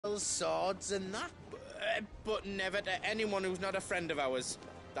rifles, swords and that, but never to anyone who's not a friend of ours.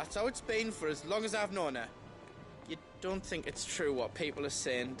 That's how it's been for as long as I've known her. You don't think it's true what people are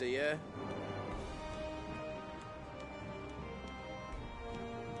saying, do you?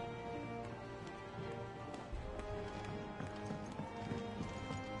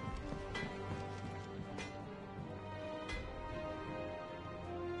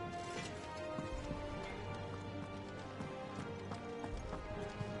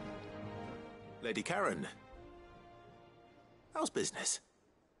 Lady Karen, how's business?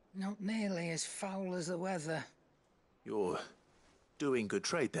 Not nearly as foul as the weather. You're doing good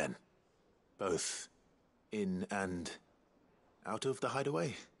trade then? Both in and out of the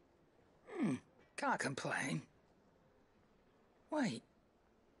hideaway? Can't complain. Wait,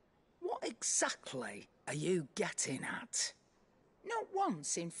 what exactly are you getting at? Not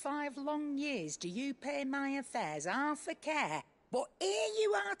once in 5 long years do you pay my affairs half a care, but here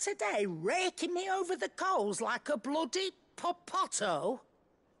you are today raking me over the coals like a bloody popoto?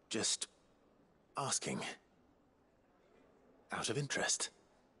 Just asking. Out of interest.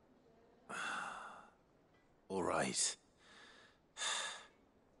 All right.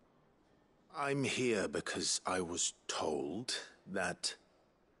 I'm here because I was told that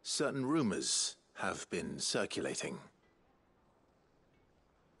certain rumors have been circulating.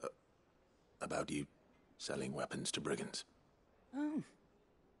 About you selling weapons to brigands. Oh,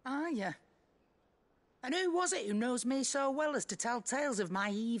 are you? And who was it who knows me so well as to tell tales of my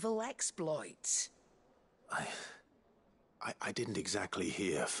evil exploits? I didn't exactly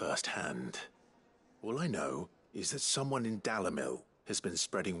hear firsthand. All I know is that someone in Dalamil has been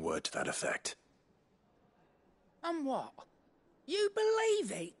spreading word to that effect. And what? You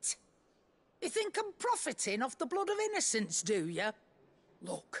believe it? You think I'm profiting off the blood of innocents, do you?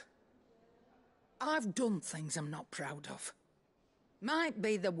 Look, I've done things I'm not proud of. Might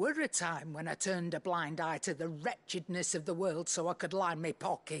be there were a time when I turned a blind eye to the wretchedness of the world so I could line my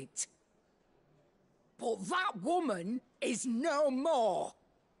pocket. But that woman is no more.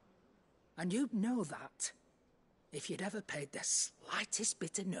 And you'd know that if you'd ever paid the slightest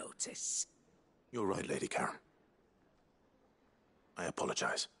bit of notice. You're right, Lady Karen. I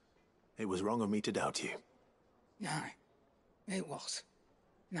apologize. It was wrong of me to doubt you. Aye, it was.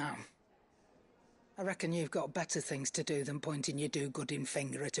 Now, I reckon you've got better things to do than pointing your do-gooding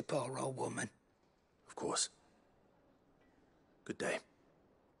finger at a poor old woman. Of course. Good day.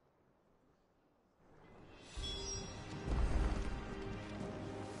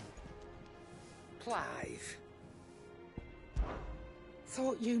 Clive.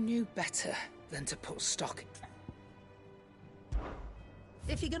 Thought you knew better than to put stock.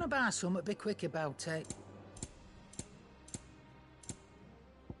 If you're gonna buy something, be quick about it.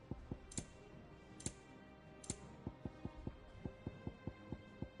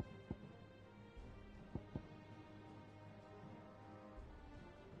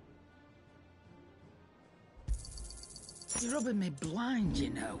 You're rubbing me blind, you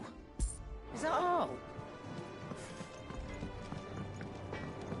know. Is that all?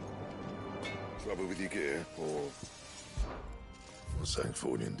 Trouble with your gear, or something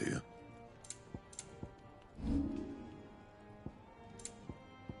falling, do you?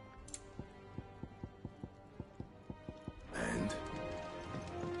 And?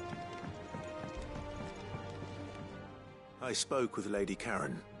 I spoke with Lady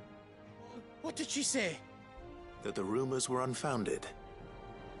Karen. What did she say? That the rumors were unfounded,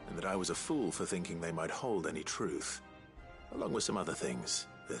 and that I was a fool for thinking they might hold any truth, along with some other things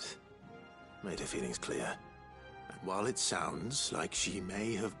that made her feelings clear. And while it sounds like she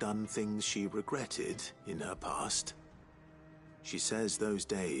may have done things she regretted in her past, she says those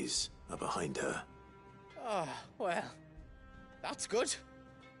days are behind her. Oh, well, that's good.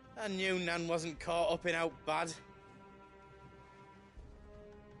 I knew Nan wasn't caught up in out bad.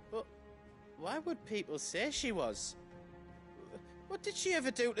 But why would people say she was? What did she ever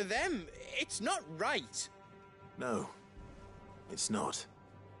do to them? It's not right. No, it's not.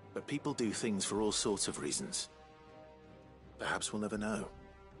 But people do things for all sorts of reasons. Perhaps we'll never know.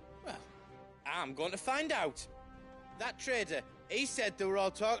 Well, I'm going to find out. That trader, he said they were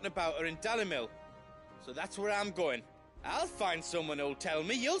all talking about her in Dalamil. So that's where I'm going. I'll find someone who'll tell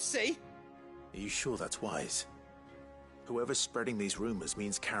me, you'll see. Are you sure that's wise? Whoever's spreading these rumors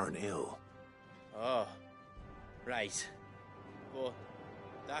means Karen ill. Oh, right. But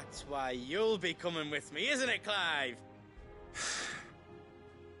that's why you'll be coming with me, isn't it, Clive?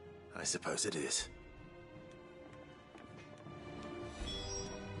 I suppose it is.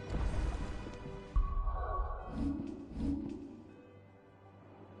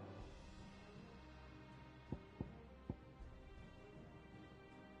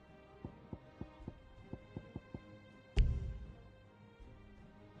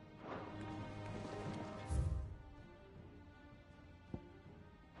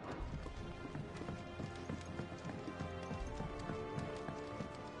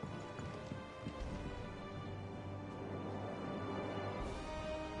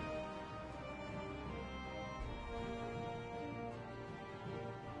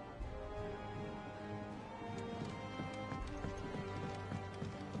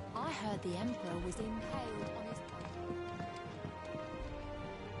 I heard the Emperor was impaled on his...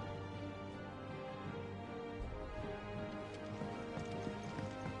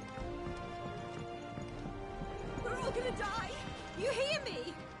 We're all gonna die! You hear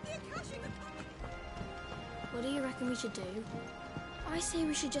me? The Akashi are coming! What do you reckon we should do? I say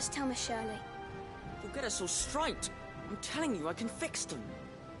we should just tell Miss Shirley. You'll get us all striped. I'm telling you, I can fix them.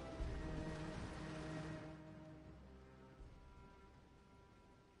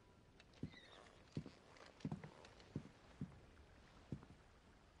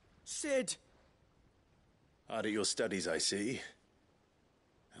 Sid! Hard at your studies, I see.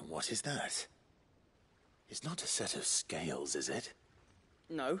 And what is that? It's not a set of scales, is it?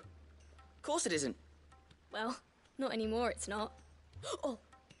 No. Of course it isn't. Well, not anymore, it's not. Oh!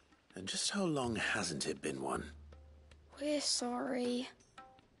 And just how long hasn't it been one? We're sorry.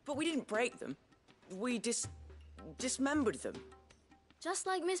 But we didn't break them. We dismembered them. Just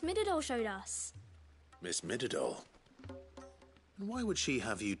like Miss Mididol showed us. Miss Mididol? And why would she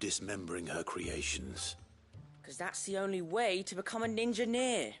have you dismembering her creations? Because that's the only way to become a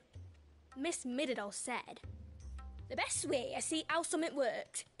ninja-neer. Miss Mididol said, the best way to see how something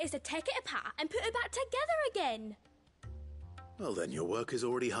works is to take it apart and put it back together again. Well then, your work is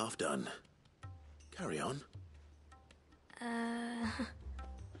already half done. Carry on.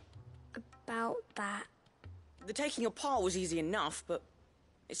 About that. The taking apart was easy enough, but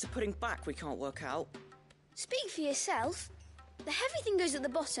it's the putting back we can't work out. Speak for yourself. The heavy thing goes at the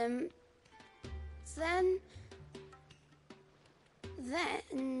bottom. Then...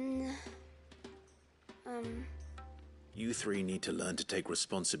 You three need to learn to take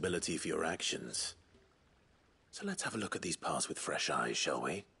responsibility for your actions. So let's have a look at these parts with fresh eyes, shall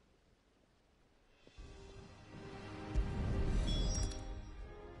we?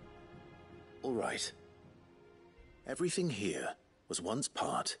 All right. Everything here was once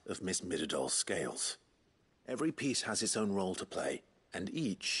part of Miss Mididol's scales. Every piece has its own role to play, and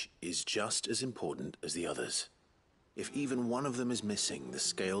each is just as important as the others. If even one of them is missing, the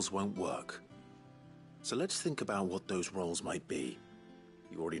scales won't work. So let's think about what those roles might be.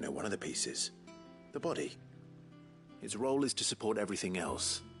 You already know one of the pieces, the body. Its role is to support everything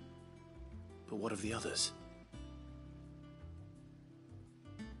else. But what of the others?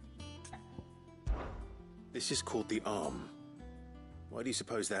 This is called the arm. Why do you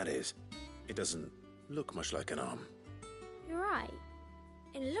suppose that is? It doesn't look much like an arm. You're right.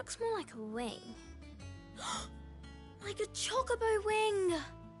 It looks more like a wing. Like a chocobo wing!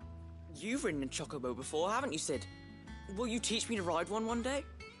 You've ridden a chocobo before, haven't you, Sid? Will you teach me to ride one day?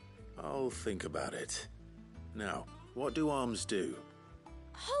 I'll think about it. Now, what do arms do?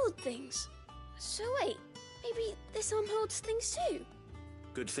 Hold things. So wait, maybe this arm holds things too?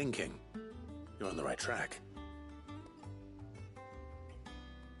 Good thinking. You're on the right track.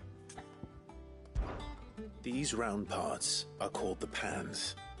 These round parts are called the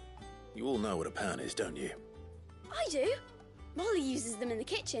pans. You all know what a pan is, don't you? I do. Molly uses them in the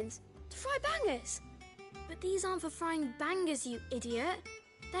kitchens to fry bangers. But these aren't for frying bangers, you idiot.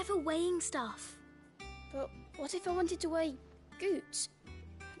 They're for weighing stuff. But what if I wanted to weigh Goots?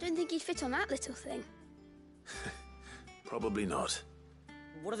 I don't think he'd fit on that little thing. Probably not.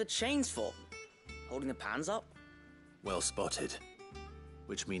 What are the chains for? Holding the pans up? Well spotted.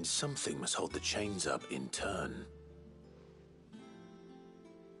 Which means something must hold the chains up in turn.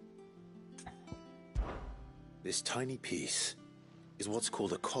 This tiny piece is what's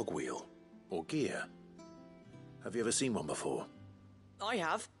called a cogwheel, or gear. Have you ever seen one before? I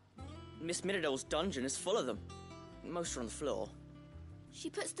have. Miss Mididol's dungeon is full of them. Most are on the floor. She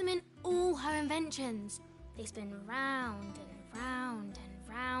puts them in all her inventions. They spin round and round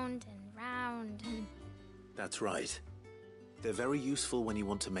and round and round and... That's right. They're very useful when you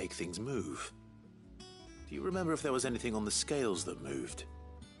want to make things move. Do you remember if there was anything on the scales that moved?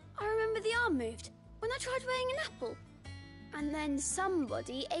 I remember the arm moved when I tried weighing an apple. And then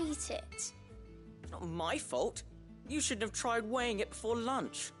somebody ate it. It's not my fault. You shouldn't have tried weighing it before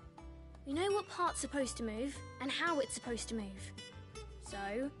lunch. We know what part's supposed to move and how it's supposed to move.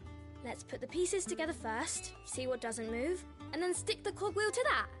 So, let's put the pieces together first, see what doesn't move, and then stick the cogwheel to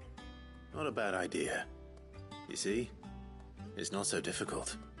that. Not a bad idea. You see? It's not so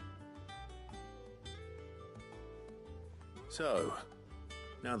difficult. So,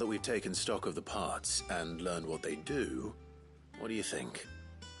 now that we've taken stock of the parts and learned what they do, what do you think?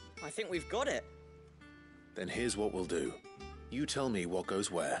 I think we've got it. Then here's what we'll do. You tell me what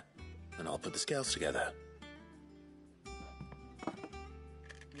goes where, and I'll put the scales together.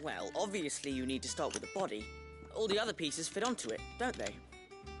 Well, obviously you need to start with the body. All the other pieces fit onto it, don't they?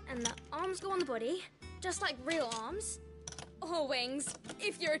 And the arms go on the body, just like real arms. Or wings,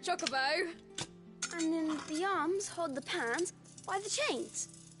 if you're a chocobo. And then the arms hold the pans by the chains.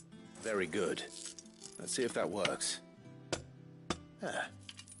 Very good. Let's see if that works. Ah,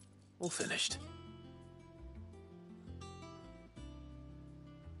 all finished.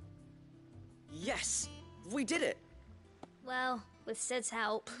 Yes! We did it! Well, with Sid's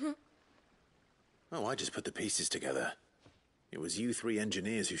help. Oh, I just put the pieces together. It was you three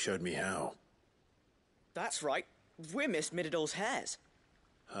engineers who showed me how. That's right. We're Miss Mididol's hairs.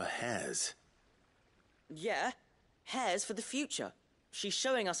 Her hairs? Yeah, hairs for the future. She's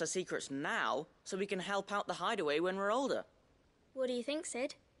showing us her secrets now, so we can help out the hideaway when we're older. What do you think,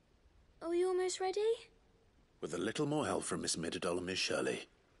 Sid? Are we almost ready? With a little more help from Miss Mididol and Miss Shirley,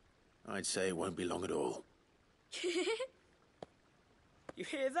 I'd say it won't be long at all. You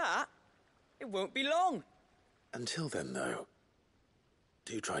hear that? It won't be long. Until then, though,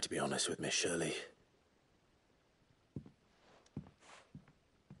 do try to be honest with Miss Shirley.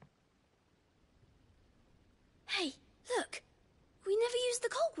 Hey, look! We never used the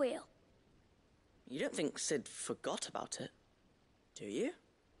cogwheel. You don't think Sid forgot about it, do you?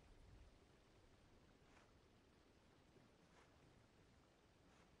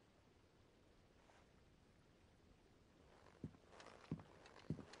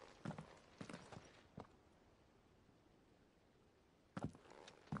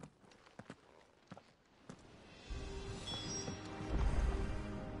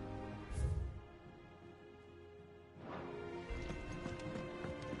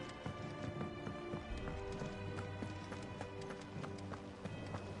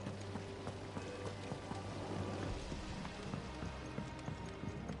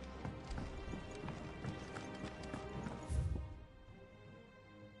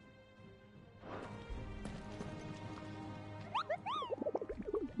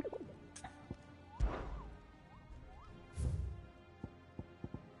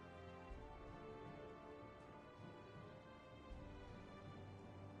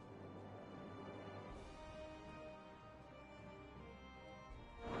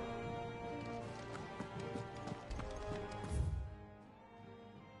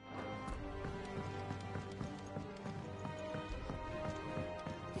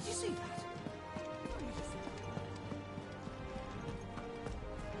 Did you see that?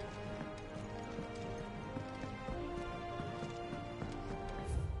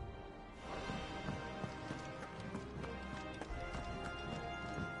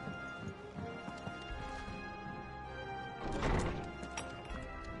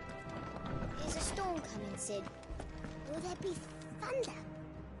 There's a storm coming, Sid. Will there be thunder?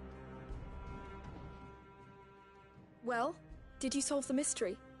 Well, did you solve the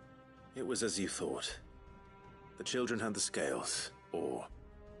mystery? It was as you thought. The children had the scales, or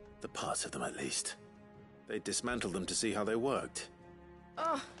the parts of them at least. They dismantled them to see how they worked.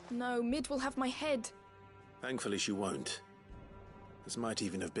 Oh, no, Mid will have my head. Thankfully she won't. This might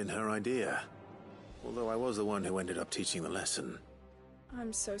even have been her idea. Although I was the one who ended up teaching the lesson.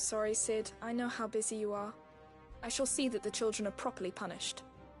 I'm so sorry, Sid. I know how busy you are. I shall see that the children are properly punished.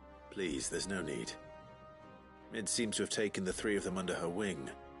 Please, there's no need. Mid seems to have taken the three of them under her wing.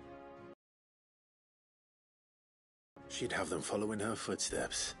 She'd have them follow in her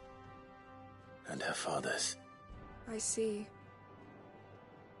footsteps. And her father's. I see.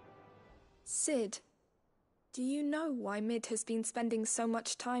 Sid, do you know why Mid has been spending so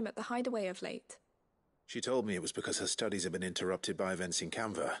much time at the hideaway of late? She told me it was because her studies have been interrupted by events in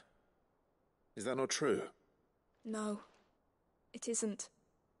Canva. Is that not true? No, it isn't.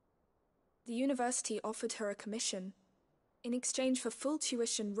 The university offered her a commission. In exchange for full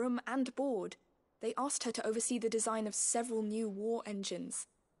tuition, room and board, they asked her to oversee the design of several new war engines.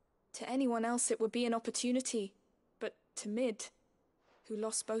 To anyone else it would be an opportunity, but to Mid, who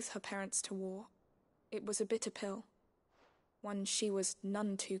lost both her parents to war, it was a bitter pill. One she was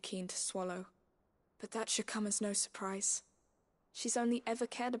none too keen to swallow. But that should come as no surprise. She's only ever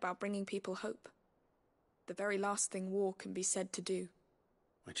cared about bringing people hope. The very last thing war can be said to do.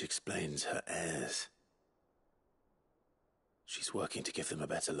 Which explains her heirs. She's working to give them a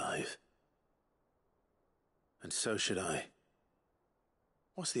better life. And so should I.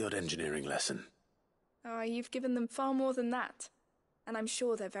 What's the odd engineering lesson? Oh, you've given them far more than that. And I'm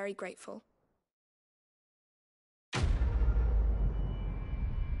sure they're very grateful.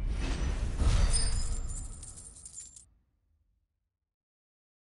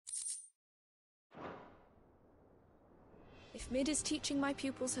 If Mid is teaching my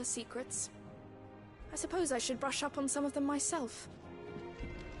pupils her secrets, I suppose I should brush up on some of them myself.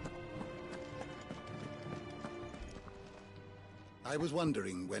 I was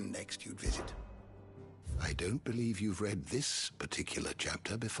wondering when next you'd visit. I don't believe you've read this particular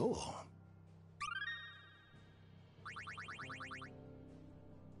chapter before.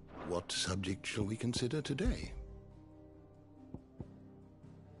 What subject shall we consider today?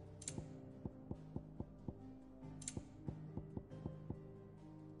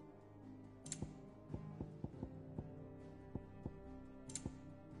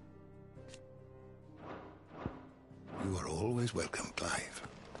 You are always welcome, Clive.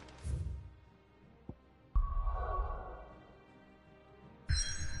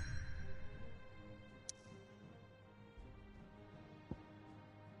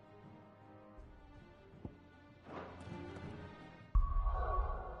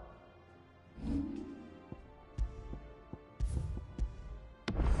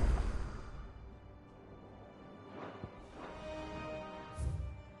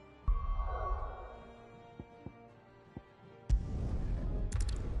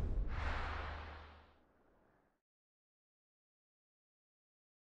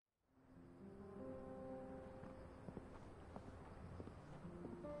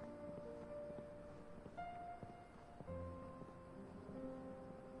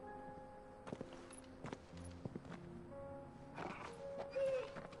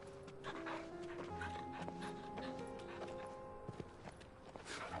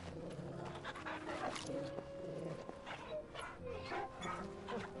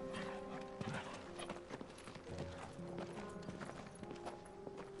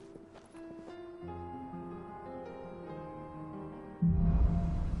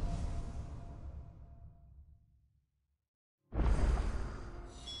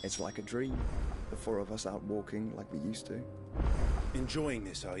 It's like a dream. The four of us out walking like we used to. Enjoying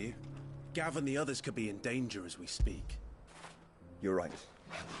this, are you? Gav and the others could be in danger as we speak. You're right.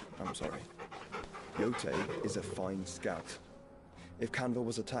 I'm sorry. Yote is a fine scout. If Canva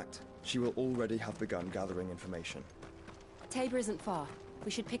was attacked, she will already have begun gathering information. Tabor isn't far.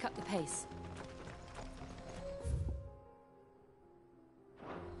 We should pick up the pace.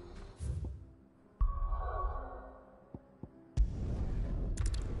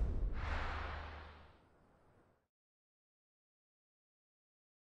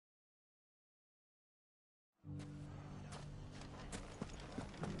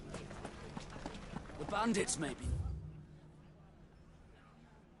 Bandits, maybe.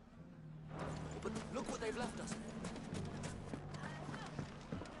 But look what they've left us.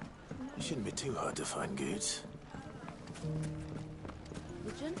 It shouldn't be too hard to find goods.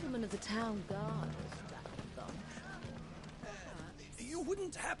 The gentleman of the town guard is back in bunch. You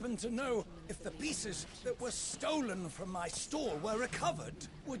wouldn't happen to know if the pieces that were stolen from my store were recovered,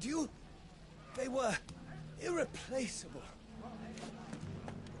 would you? They were irreplaceable.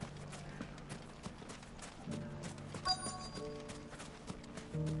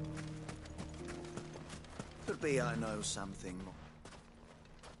 Could be I know something more.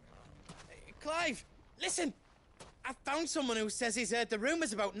 Clive, listen! I found someone who says he's heard the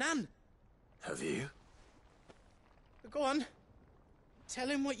rumours about Nan. Have you? Go on. Tell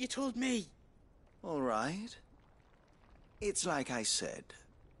him what you told me. All right. It's like I said.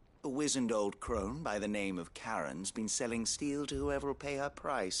 A wizened old crone by the name of Karen's been selling steel to whoever'll pay her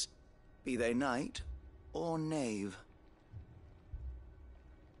price, be they knight or knave.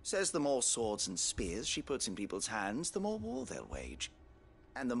 Says the more swords and spears she puts in people's hands, the more war they'll wage.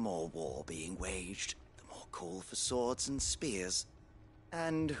 And the more war being waged, the more call for swords and spears.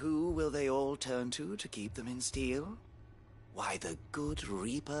 And who will they all turn to keep them in steel? Why, the good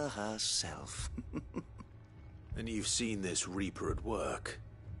Reaper herself. And you've seen this Reaper at work?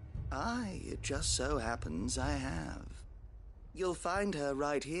 Aye, it just so happens I have. You'll find her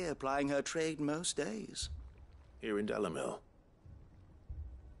right here plying her trade most days. Here in Delamil?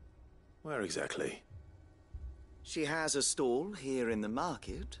 Where exactly? She has a stall here in the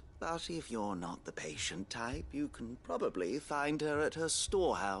market, but if you're not the patient type, you can probably find her at her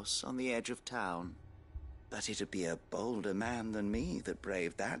storehouse on the edge of town. But it'd be a bolder man than me that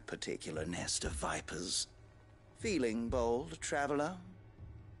braved that particular nest of vipers. Feeling bold, traveler?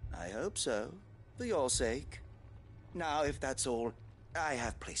 I hope so, for your sake. Now, if that's all, I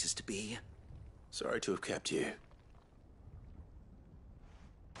have places to be. Sorry to have kept you.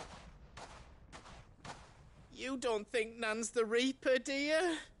 You don't think Nan's the Reaper, do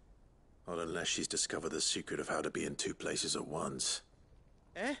you? Not unless she's discovered the secret of how to be in two places at once.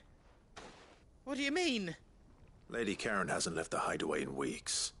 Eh? What do you mean? Lady Karen hasn't left the hideaway in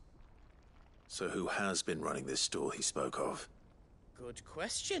weeks. So who has been running this stall he spoke of? Good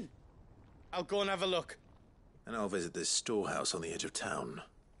question. I'll go and have a look. And I'll visit this storehouse on the edge of town.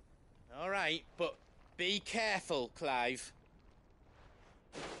 All right, but be careful, Clive.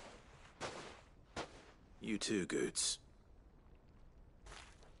 You too, Goots.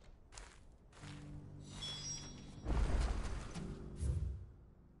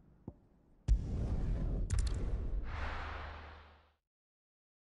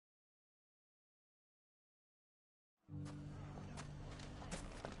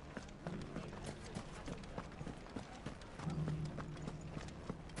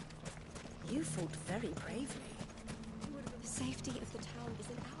 You fought very bravely. The safety of the town is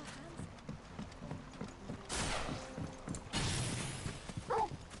in our hands.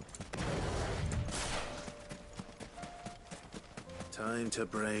 Time to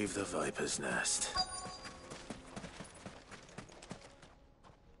brave the Viper's Nest.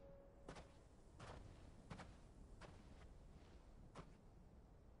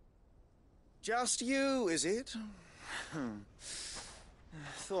 Just you, is it?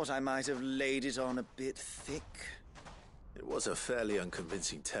 Thought I might have laid it on a bit thick. It was a fairly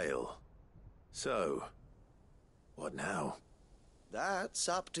unconvincing tale. So, what now? That's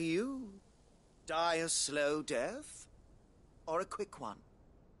up to you. Die a slow death, or a quick one.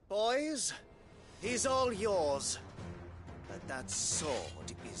 Boys, he's all yours. But that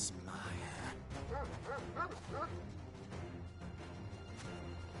sword is mine.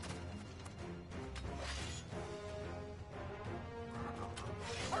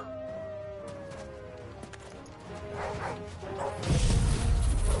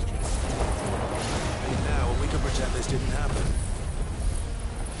 Now we can pretend this didn't happen.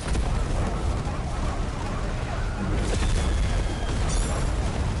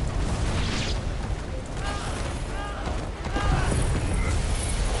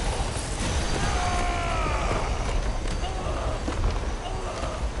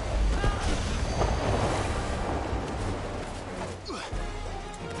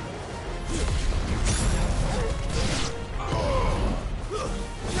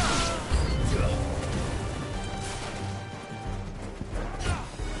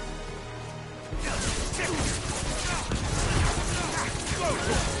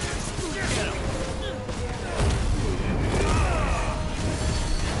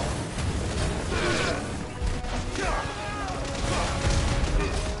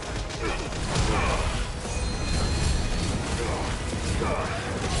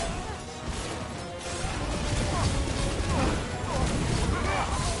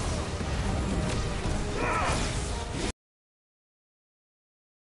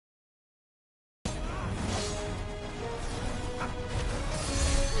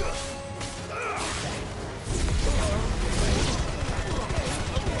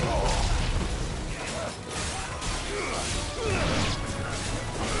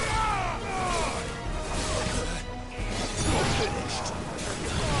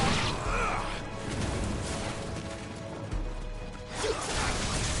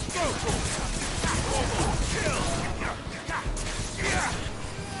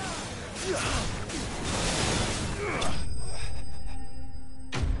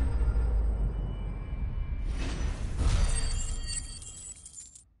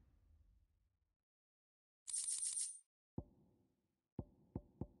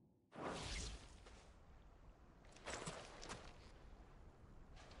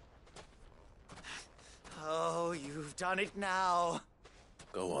 Oh, you've done it now.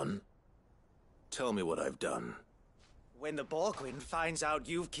 Go on. Tell me what I've done. When the Borgwyn finds out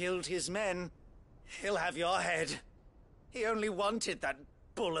you've killed his men, he'll have your head. He only wanted that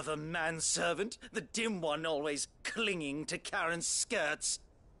bull of a manservant, the dim one always clinging to Karen's skirts.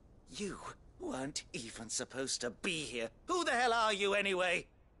 You weren't even supposed to be here. Who the hell are you, anyway?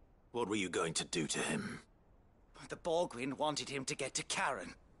 What were you going to do to him? The Borgwyn wanted him to get to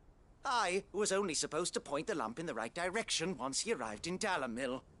Karen. I was only supposed to point the lamp in the right direction once he arrived in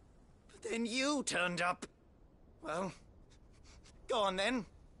Dalamil. But then you turned up. Well, go on then.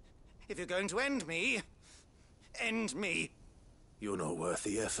 If you're going to end me, end me. You're not worth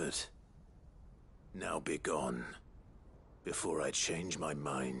the effort. Now be gone, before I change my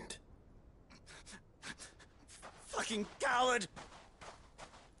mind. Fucking coward!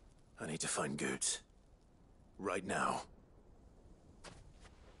 I need to find Goots. Right now.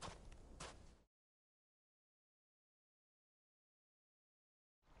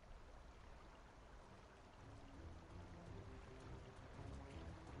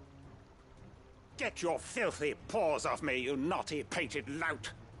 Get your filthy paws off me, you naughty painted lout!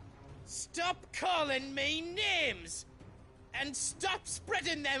 Stop calling me names! And stop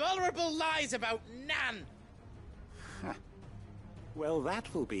spreading them horrible lies about Nan! Well,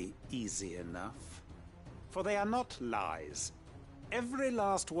 that will be easy enough. For they are not lies. Every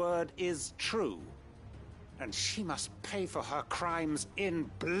last word is true. And she must pay for her crimes in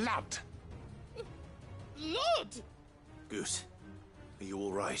blood. blood! Goose, are you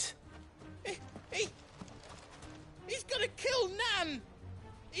all right? He's gonna kill Nan!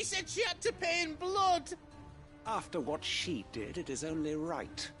 He said she had to pay in blood! After what she did, it is only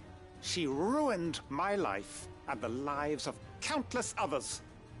right. She ruined my life and the lives of countless others.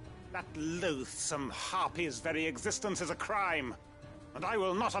 That loathsome harpy's very existence is a crime, and I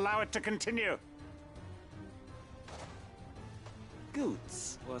will not allow it to continue.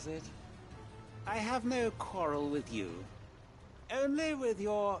 Goots, was it? I have no quarrel with you. Only with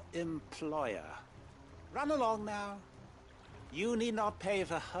your employer. Run along now. You need not pay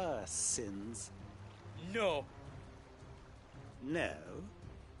for her sins. No. No?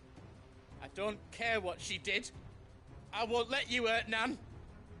 I don't care what she did. I won't let you hurt Nan.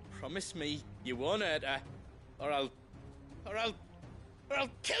 Promise me you won't hurt her, or I'll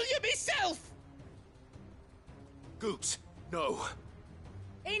kill you myself! Goots, no.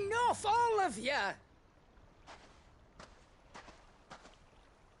 Enough, all of you!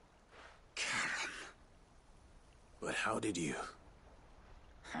 Karen. But how did you?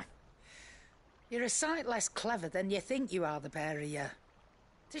 You're a sight less clever than you think you are, the pair of you.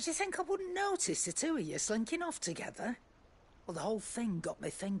 Did you think I wouldn't notice the two of you slinking off together? Well, the whole thing got me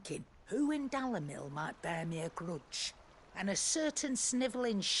thinking, who in Dalamil might bear me a grudge? And a certain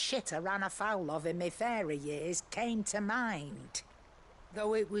snivelling shit I ran afoul of in my fairy years came to mind.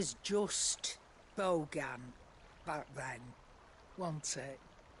 Though it was just Bogan back then, wasn't it?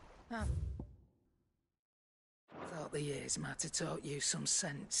 I thought the years might have taught you some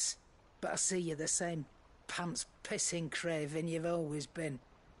sense. But I see you're the same pants-pissing craven you've always been.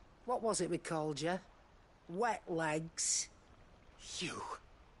 What was it we called you? Wet legs?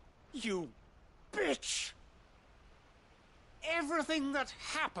 You bitch! Everything that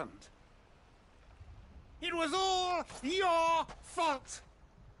happened, it was all your fault!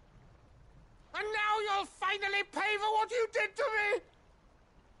 And now you'll finally pay for what you did to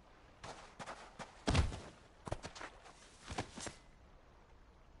me!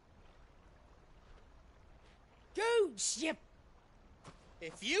 Goots, you...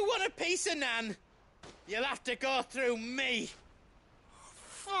 If you want a piece of Nan, you'll have to go through me.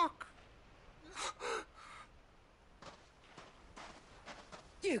 Fuck!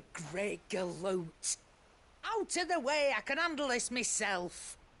 You great galoot. Out of the way, I can handle this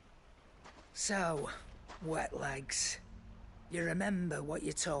myself. So, wet legs, you remember what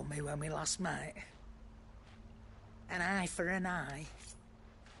you told me when we last met? An eye for an eye.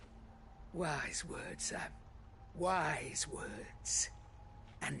 Wise words, Sam. Wise words.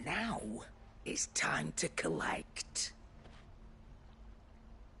 And now, it's time to collect.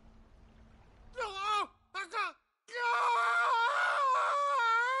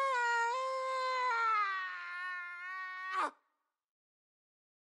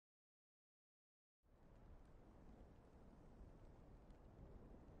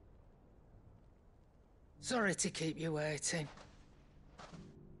 Sorry to keep you waiting.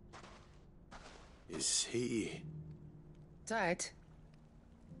 Is he... Dead?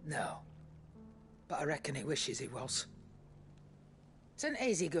 No. But I reckon he wishes he was. It isn't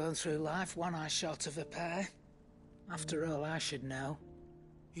easy going through life one eye short of a pair. After all, I should know.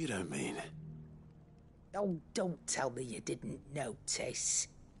 You don't mean... Oh, don't tell me you didn't notice.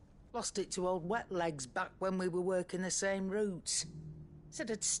 Lost it to old Wet Legs back when we were working the same routes. Said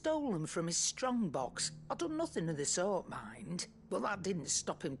I'd stolen from his strongbox. I'd done nothing of the sort, mind. But that didn't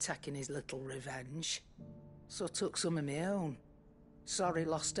stop him taking his little revenge. So I took some of my own. Sorry,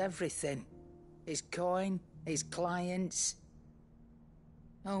 lost everything. His coin, his clients.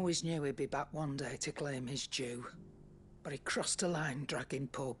 Always knew he'd be back one day to claim his due. But he crossed a line dragging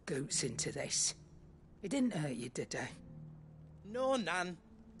poor Goots into this. He didn't hurt you, did he? No, Nan.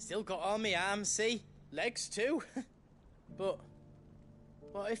 Still got all my arms, see? Legs too. But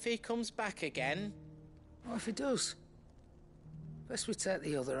what if he comes back again? What if he does? First we take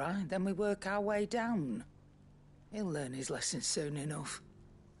the other eye, then we work our way down. He'll learn his lesson soon enough.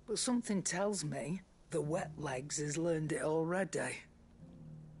 But something tells me the Wet Legs has learned it already.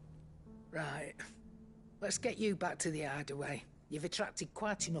 Right. Let's get you back to the hideaway. You've attracted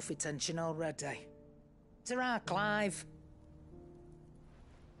quite enough attention already. Ta-ra, Clive.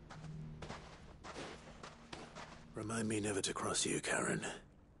 Remind me never to cross you, Karen.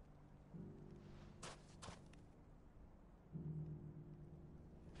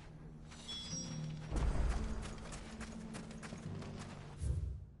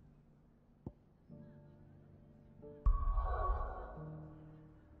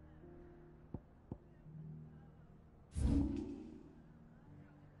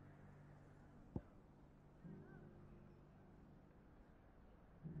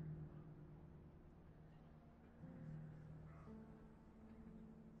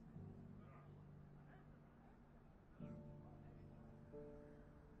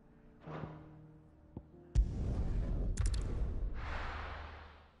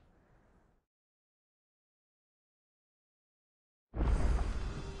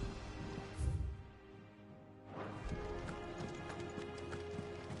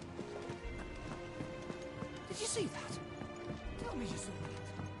 see that? Tell me you saw it.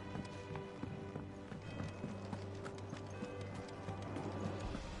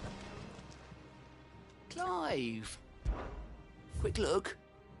 Clive! Quick look.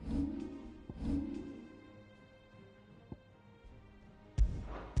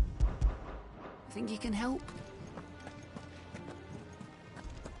 Think you can help?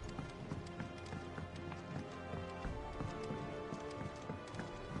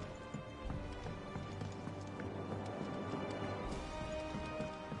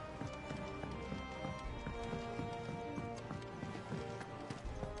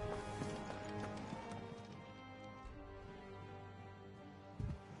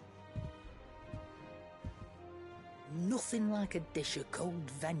 Nothing like a dish of cold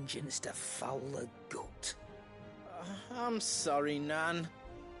vengeance to foul the gut. I'm sorry, Nan.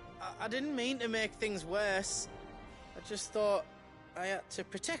 I didn't mean to make things worse. I just thought I had to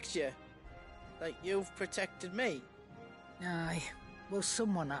protect you. Like you've protected me. Aye, well,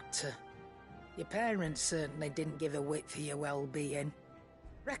 someone had to. Your parents certainly didn't give a whit for your well-being.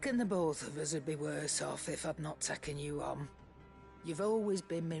 Reckon the both of us would be worse off if I'd not taken you on. You've always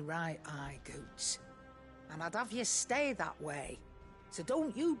been me right eye, Goots. And I'd have you stay that way. So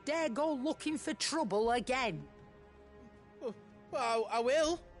don't you dare go looking for trouble again. Well, I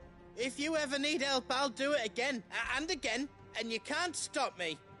will. If you ever need help, I'll do it again and again, and you can't stop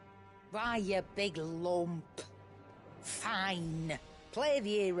me. Why, you big lump. Fine. Play the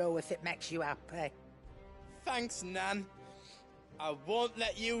hero if it makes you happy. Thanks, Nan. I won't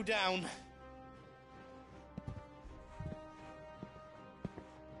let you down.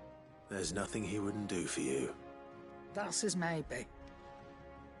 There's nothing he wouldn't do for you. That's as maybe.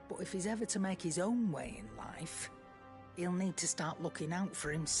 But if he's ever to make his own way in life, he'll need to start looking out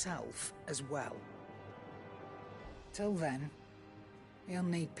for himself as well. Till then, he'll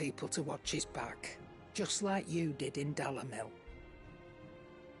need people to watch his back, just like you did in Dalamil.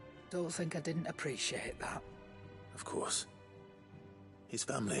 Don't think I didn't appreciate that. Of course. His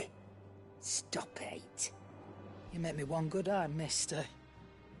family. Stop it. You make me one good eye, mister.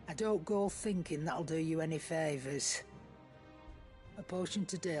 I don't go thinking that'll do you any favours. A potion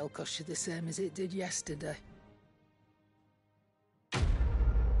today'll cost you the same as it did yesterday.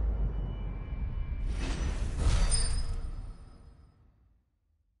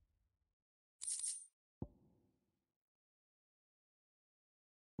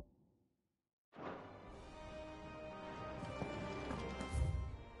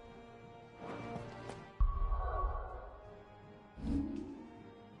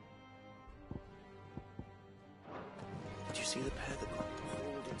 Did you see the pair that got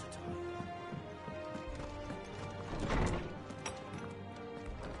pulled into time?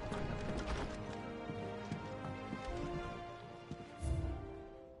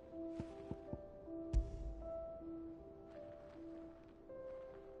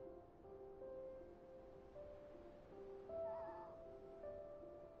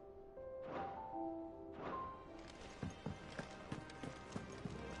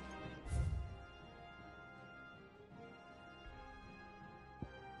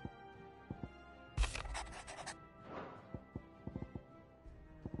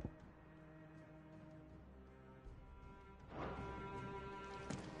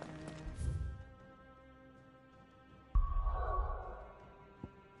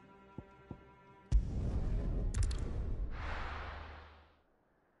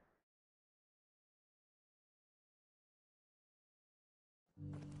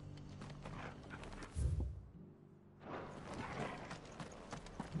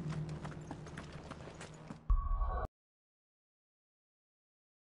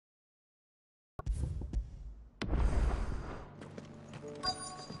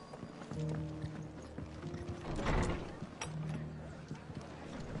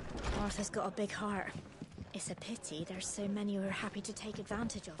 Arthur's got a big heart. It's a pity there's so many who are happy to take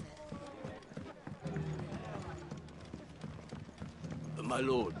advantage of it. My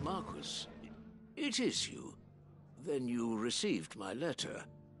lord Marquis, it is you. Then you received my letter.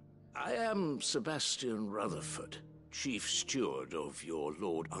 I am Sebastian Rutherford, chief steward of your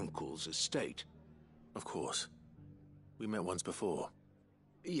lord uncle's estate. Of course. We met once before.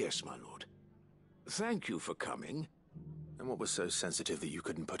 Yes, my lord. Thank you for coming. And what was so sensitive that you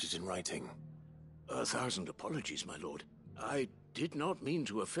couldn't put it in writing? 1,000 apologies, my lord. I did not mean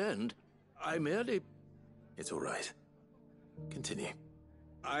to offend. I merely... It's all right. Continue.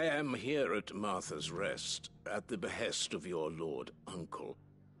 I am here at Martha's Rest, at the behest of your lord uncle,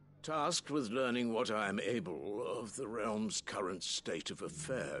 tasked with learning what I am able of the realm's current state of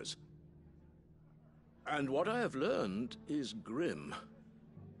affairs. And what I have learned is grim.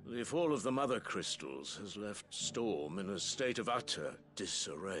 The fall of the Mother Crystals has left Storm in a state of utter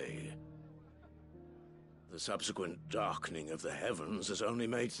disarray. The subsequent darkening of the heavens has only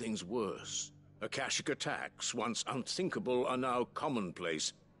made things worse. Akashic attacks, once unthinkable, are now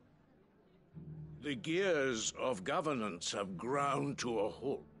commonplace. The gears of governance have ground to a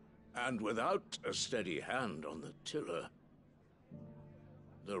halt, and without a steady hand on the tiller,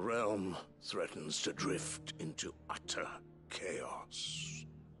 the realm threatens to drift into utter chaos.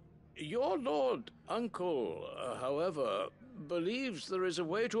 Your Lord Uncle, however, believes there is a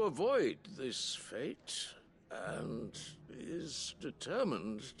way to avoid this fate, and is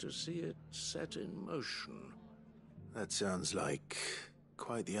determined to see it set in motion. That sounds like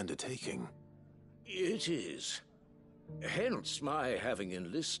quite the undertaking. It is. Hence my having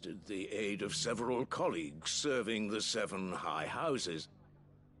enlisted the aid of several colleagues serving the 7 high houses.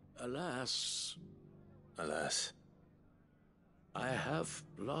 Alas, I have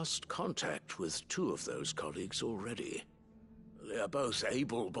lost contact with 2 of those colleagues already. They are both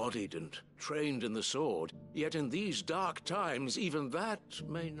able-bodied and trained in the sword, yet in these dark times, even that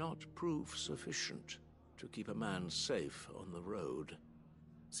may not prove sufficient to keep a man safe on the road.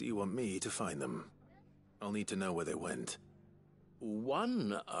 So you want me to find them? I'll need to know where they went.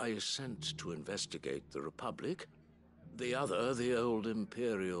 One I sent to investigate the Republic, the other the old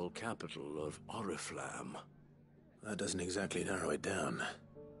Imperial capital of Oriflamme. That doesn't exactly narrow it down.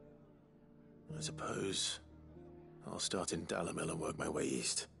 I suppose I'll start in Dalamil and work my way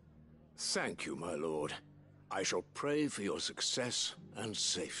east. Thank you, my lord. I shall pray for your success and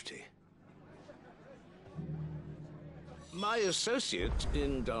safety. My associate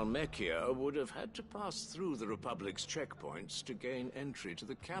in Dhalmekia would have had to pass through the Republic's checkpoints to gain entry to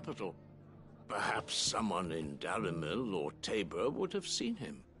the capital. Perhaps someone in Dalamil or Tabor would have seen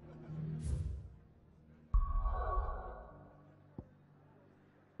him.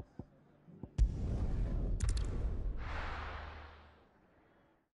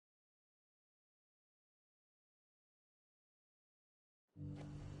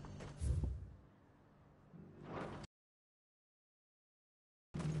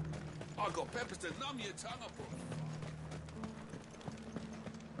 I got peppers to numb your tongue up.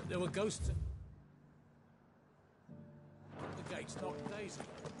 There were ghosts at the gates not days ago.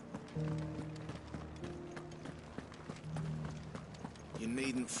 You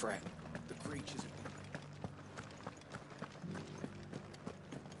needn't fret. The creatures have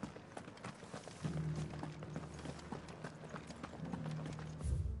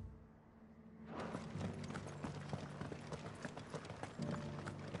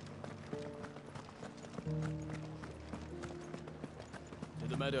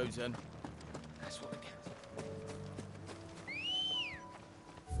Meadows, then. That's what it counts.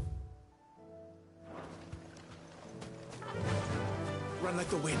 Run like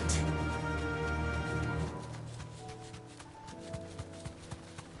the wind.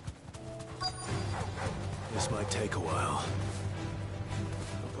 This might take a while.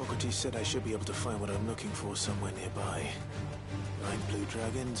 Hippocrates said I should be able to find what I'm looking for somewhere nearby. Giant blue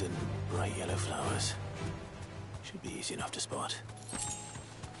dragons and bright yellow flowers. Should be easy enough to spot.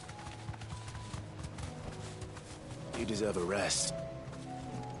 You deserve a rest.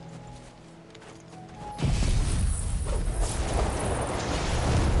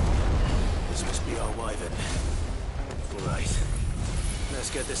 This must be our wyvern. All right. Let's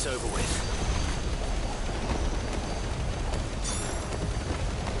get this over with.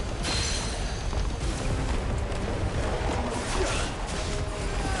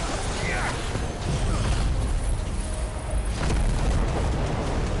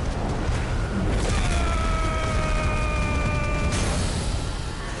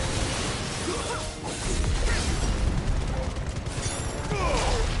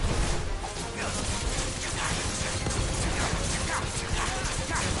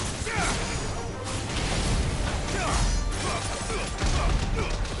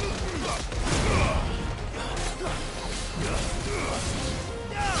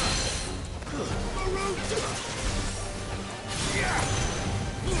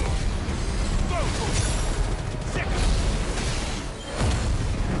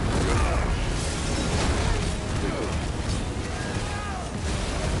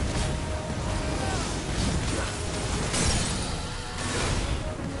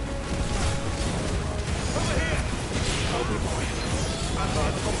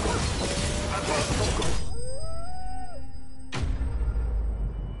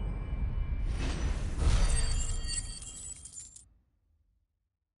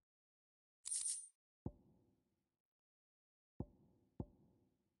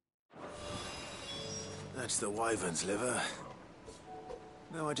 That's the wyvern's liver.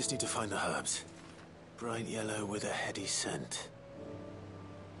 Now I just need to find the herbs. Bright yellow with a heady scent.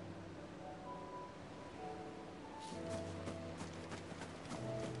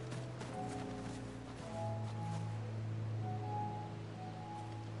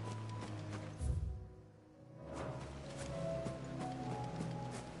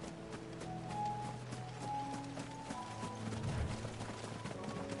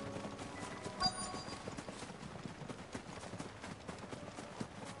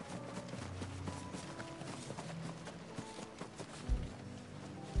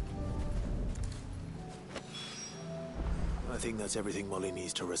 I think that's everything Molly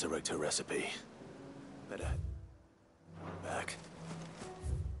needs to resurrect her recipe. Better back.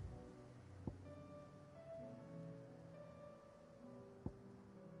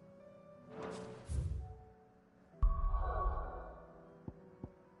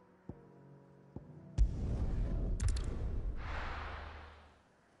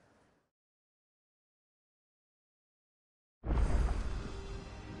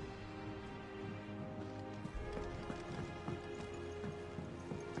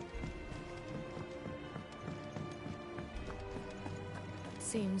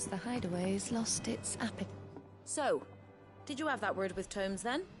 Seems the hideaway's lost its appetite. So, did you have that word with Tomes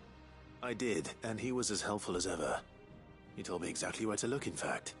then? I did, and he was as helpful as ever. He told me exactly where to look, in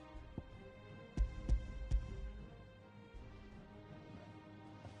fact.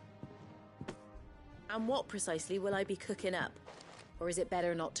 And what precisely will I be cooking up? Or is it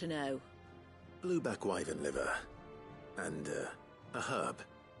better not to know? Blueback wyvern liver. And, a herb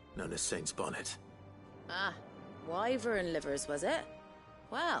known as Saint's Bonnet. Ah, wyvern livers, was it?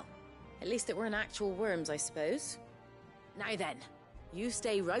 Well, at least it weren't actual worms, I suppose. Now then, you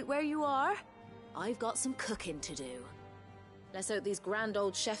stay right where you are. I've got some cooking to do. Let's hope these grand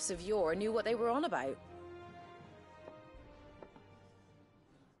old chefs of yore knew what they were on about.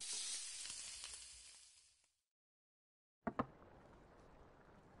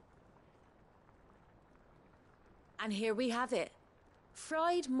 And here we have it.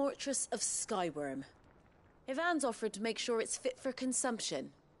 Fried mortress of skyworm. Ivan's offered to make sure it's fit for consumption.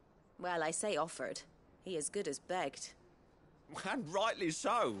 Well, I say offered. He as good as begged. And rightly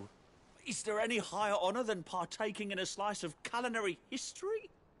so. Is there any higher honour than partaking in a slice of culinary history?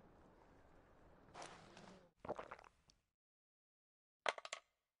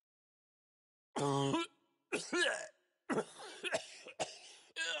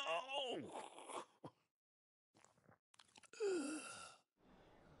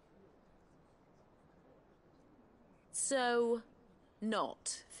 So,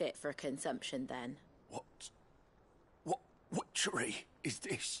 not fit for consumption then? What witchery is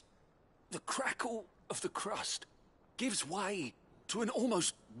this? The crackle of the crust gives way to an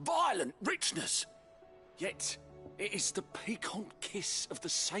almost violent richness. Yet, it is the piquant kiss of the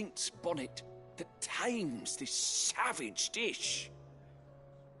saint's bonnet that tames this savage dish.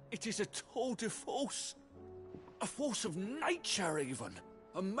 It is a tour de force. A force of nature, even.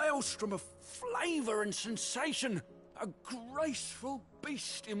 A maelstrom of flavour and sensation. A graceful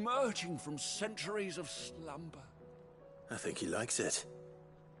beast emerging from centuries of slumber. I think he likes it.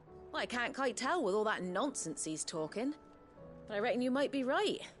 Well, I can't quite tell with all that nonsense he's talking. But I reckon you might be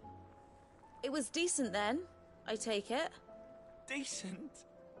right. It was decent then, I take it. Decent?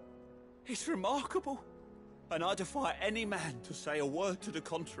 It's remarkable. And I defy any man to say a word to the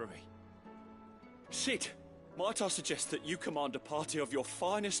contrary. Sid, might I suggest that you command a party of your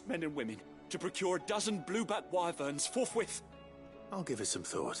finest men and women to procure a dozen blueback wyverns forthwith? I'll give it some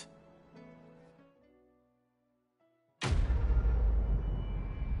thought.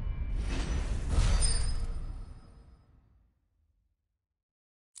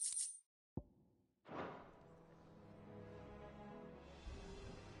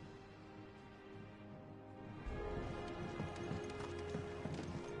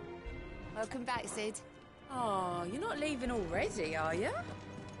 Welcome back, Sid. Oh, you're not leaving already, are you?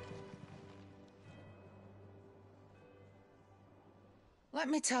 Let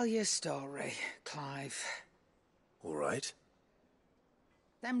me tell you a story, Clive. All right.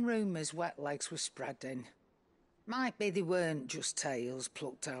 Them rumours wet legs were spreading. Might be they weren't just tales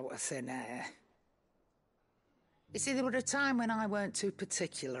plucked out of thin air. You see, there were a time when I weren't too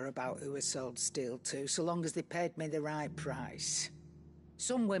particular about who I sold steel to, so long as they paid me the right price.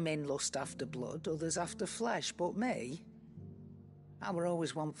 Some women lust after blood, others after flesh, but me, I were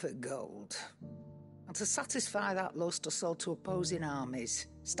always one for gold. And to satisfy that lust, I sold to opposing armies,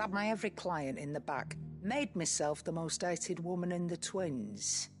 stabbed my every client in the back, made myself the most hated woman in the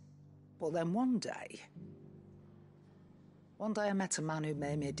twins. But then one day I met a man who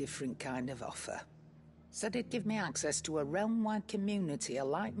made me a different kind of offer. Said he'd give me access to a realm-wide community of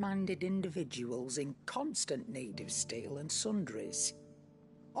like-minded individuals in constant need of steel and sundries.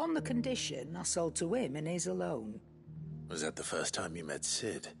 On the condition I sold to him and his alone. Was that the first time you met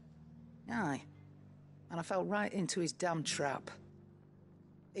Sid? Aye. And I fell right into his damn trap.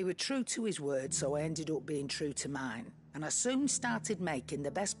 He was true to his word, so I ended up being true to mine. And I soon started making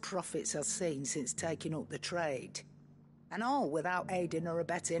the best profits I've seen since taking up the trade. And all without aiding or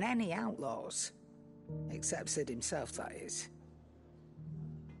abetting any outlaws. Except Sid himself, that is.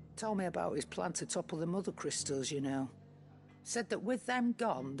 Told me about his plan to topple the mother crystals, you know. Said that with them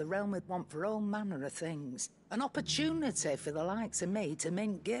gone, the realm would want for all manner of things. An opportunity for the likes of me to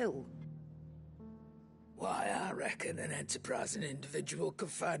mint gil. Why, I reckon an enterprising individual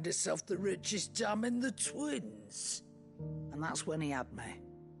could find herself the richest dam in the Twins. And that's when he had me.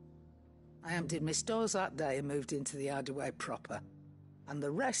 I emptied my stores that day and moved into the hideaway proper. And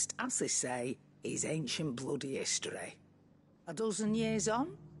the rest, as they say, is ancient bloody history. A dozen years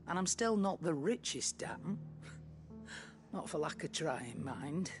on, and I'm still not the richest dam. Not for lack of trying,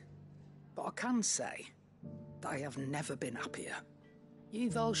 mind. But I can say that I have never been happier.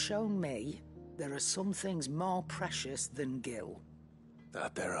 You've all shown me there are some things more precious than gil.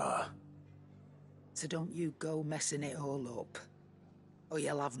 That there are. So don't you go messing it all up, or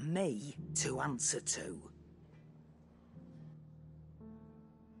you'll have me to answer to.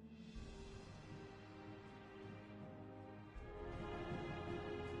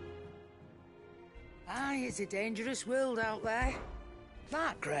 Aye, it's a dangerous world out there.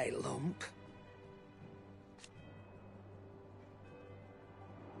 That grey lump.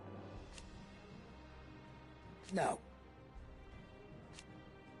 No.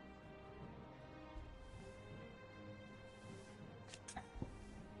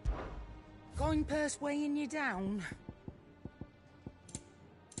 Coin purse weighing you down?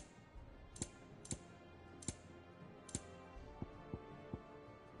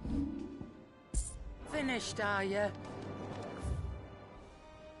 Finished, are you?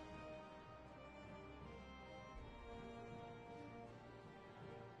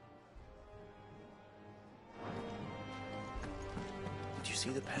 Did you see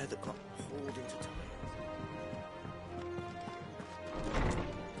the pair that got hauled into time?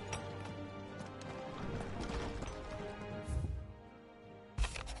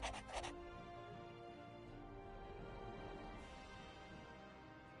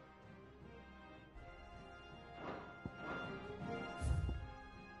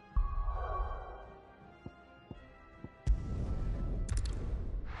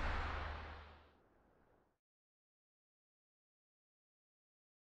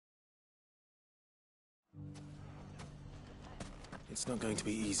 It's not going to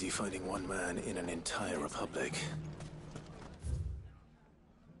be easy finding one man in an entire republic.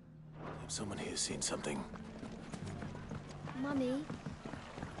 If someone here's seen something. Mummy?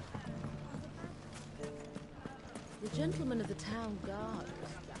 The gentleman of the town guard.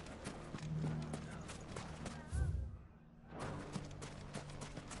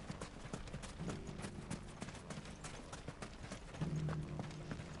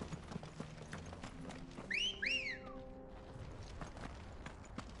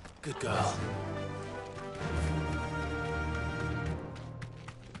 Good girl.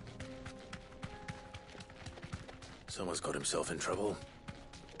 Someone's got himself in trouble.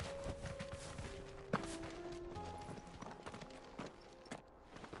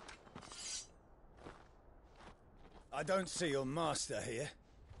 I don't see your master here,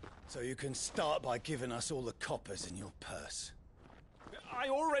 so you can start by giving us all the coppers in your purse. I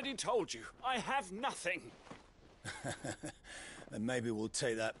already told you, I have nothing. Then maybe we'll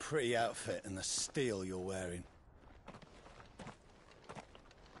take that pretty outfit and the steel you're wearing.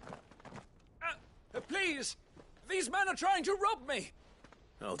 Please! These men are trying to rob me!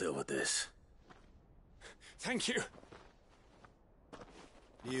 I'll deal with this. Thank you.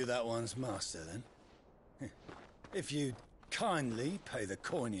 You that one's master, then? If you kindly pay the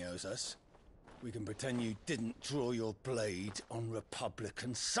coin he owes us, we can pretend you didn't draw your blade on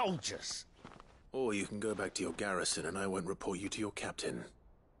Republican soldiers. Or you can go back to your garrison and I won't report you to your captain.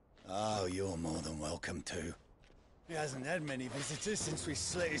 Oh, you're more than welcome to. He hasn't had many visitors since we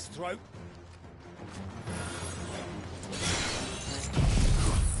slit his throat.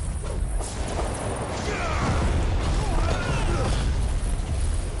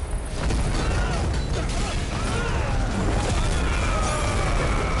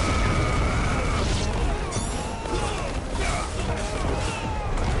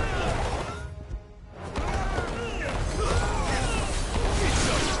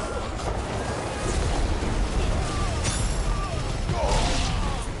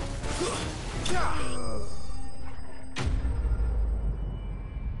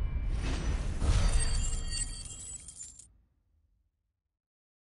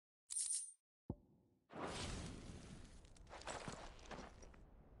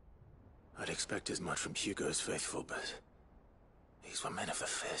 I'd expect as much from Hugo's faithful, but these were men of the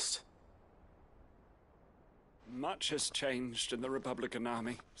fist. Much has changed in the Republican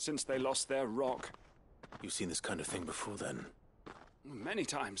Army since they lost their rock. You've seen this kind of thing before, then? Many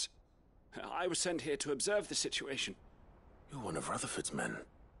times. I was sent here to observe the situation. You're one of Rutherford's men.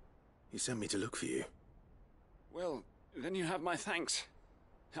 He sent me to look for you. Well, then you have my thanks.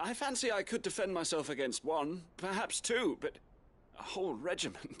 I fancy I could defend myself against one, perhaps two, but a whole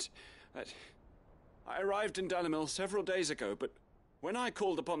regiment. I arrived in Dalimil several days ago, but when I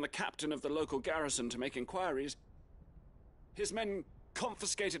called upon the captain of the local garrison to make inquiries, his men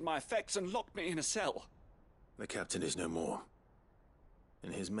confiscated my effects and locked me in a cell. The captain is no more,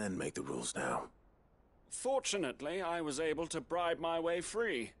 and his men make the rules now. Fortunately, I was able to bribe my way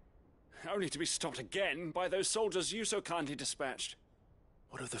free, only to be stopped again by those soldiers you so kindly dispatched.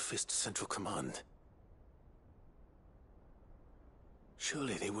 What of the Fist's Central Command?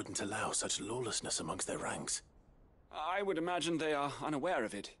 Surely they wouldn't allow such lawlessness amongst their ranks. I would imagine they are unaware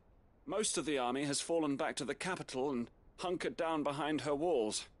of it. Most of the army has fallen back to the capital and hunkered down behind her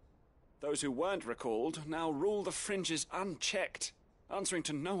walls. Those who weren't recalled now rule the fringes unchecked, answering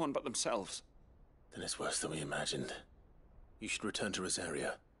to no one but themselves. Then it's worse than we imagined. You should return to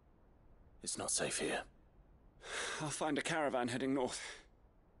Rosaria. It's not safe here. I'll find a caravan heading north.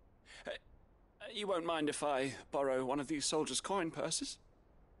 You won't mind if I borrow one of these soldiers' coin purses?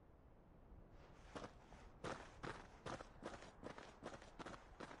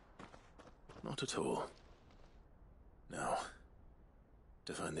 Not at all. Now,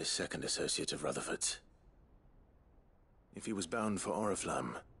 to find this second associate of Rutherford's. If he was bound for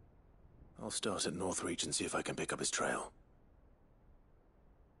Oriflamme, I'll start at Northreach and see if I can pick up his trail.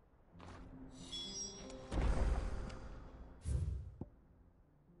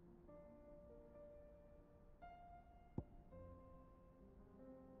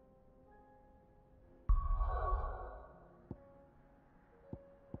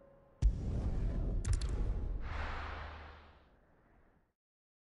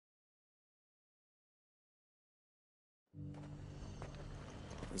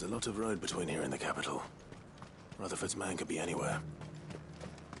 There's a lot of road between here and the capital. Rutherford's man could be anywhere.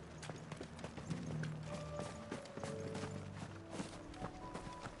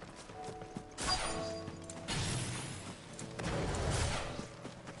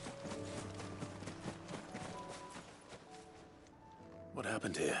 What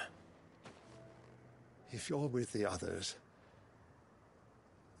happened here? If you're with the others,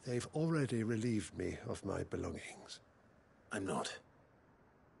 they've already relieved me of my belongings. I'm not.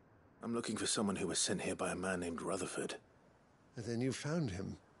 I'm looking for someone who was sent here by a man named Rutherford. And then you found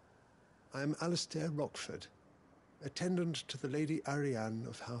him. I am Alistair Rockford, attendant to the Lady Ariane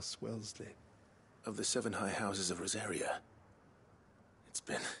of House Wellesley. Of the 7 high houses of Rosaria. It's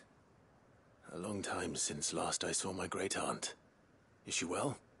been a long time since last I saw my great-aunt. Is she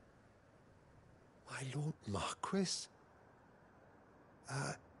well? My Lord Marquis?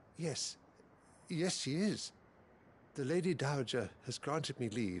 Yes. Yes, she is. The Lady Dowager has granted me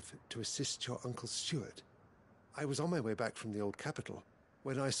leave to assist your Uncle Stuart. I was on my way back from the old capital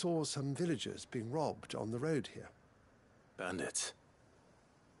when I saw some villagers being robbed on the road here. Bandits?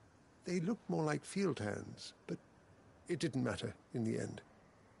 They looked more like field hands, but it didn't matter in the end.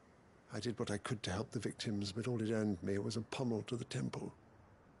 I did what I could to help the victims, but all it earned me was a pommel to the temple.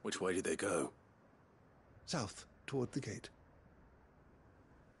 Which way did they go? South, toward the gate.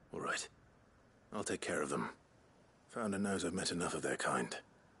 All right. I'll take care of them. Founder knows I've met enough of their kind.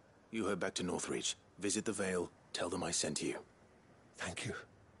 You head back to Northreach, visit the Vale, tell them I sent you. Thank you.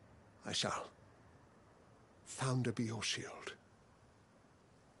 I shall. Founder be your shield.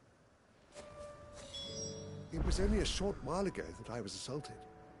 It was only a short while ago that I was assaulted.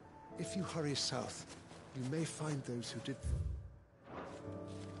 If you hurry south, you may find those who did.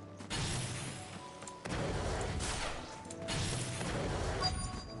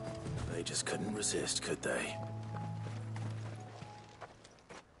 They just couldn't resist, could they?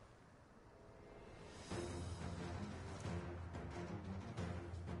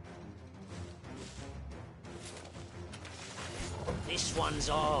 This one's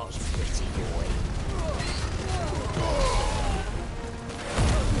ours, pretty boy.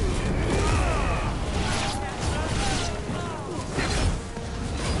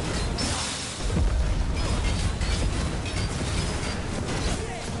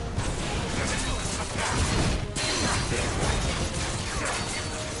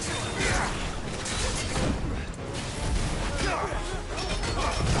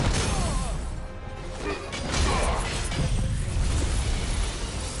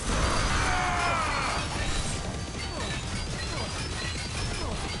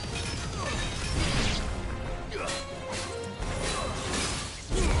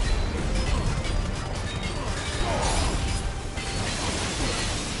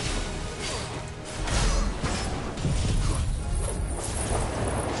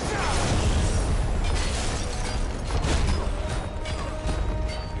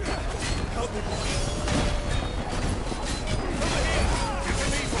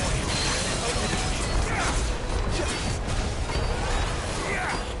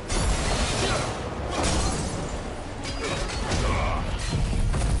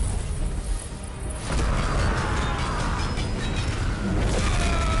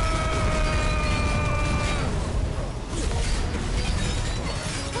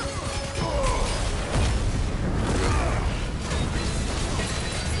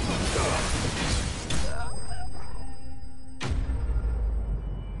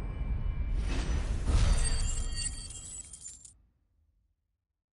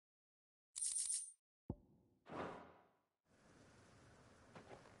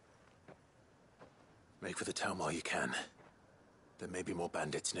 Make for the town while you can. There may be more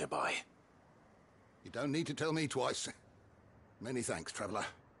bandits nearby. You don't need to tell me twice. Many thanks, traveler.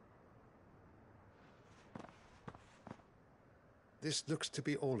 This looks to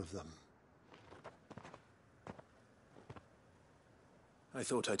be all of them. I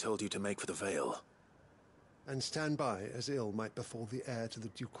thought I told you to make for the Vale. And stand by as ill might befall the heir to the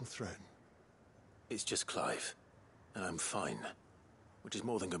ducal throne. It's just Clive, and I'm fine. Which is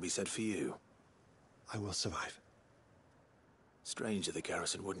more than can be said for you. I will survive. Strange that the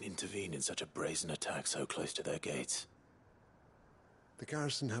garrison wouldn't intervene in such a brazen attack so close to their gates. The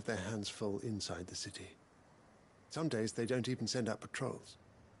garrison have their hands full inside the city. Some days they don't even send out patrols.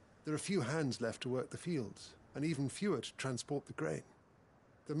 There are few hands left to work the fields, and even fewer to transport the grain.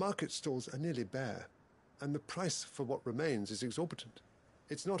 The market stalls are nearly bare, and the price for what remains is exorbitant.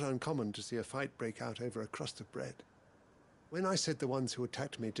 It's not uncommon to see a fight break out over a crust of bread. When I said the ones who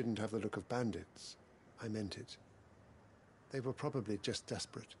attacked me didn't have the look of bandits, I meant it. They were probably just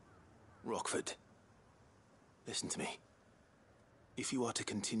desperate. Rockford, listen to me. If you are to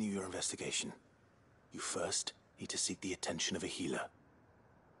continue your investigation, you first need to seek the attention of a healer.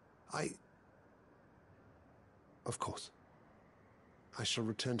 Of course. I shall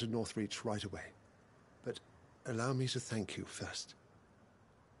return to Northreach right away. But allow me to thank you first.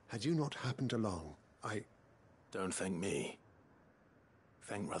 Had you not happened along, Don't thank me.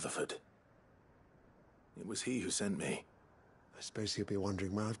 Thank Rutherford. It was he who sent me. I suppose he'll be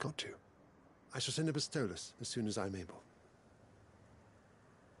wondering where I've got to. I shall send a Bistolus as soon as I'm able.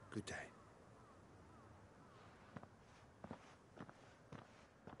 Good day.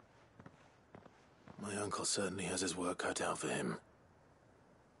 My uncle certainly has his work cut out for him.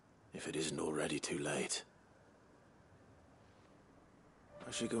 If it isn't already too late.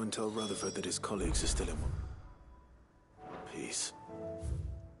 I should go and tell Rutherford that his colleagues are still in peace.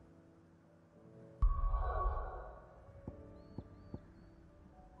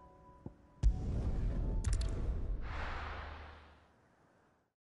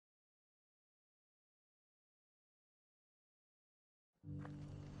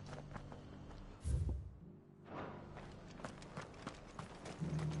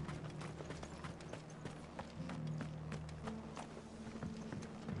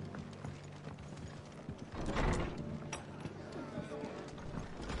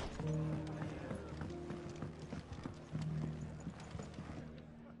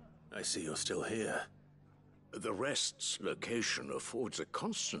 I see you're still here. The Rest's location affords a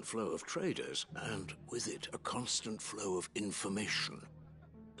constant flow of traders, and with it, a constant flow of information.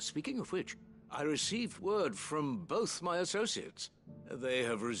 Speaking of which, I received word from both my associates. They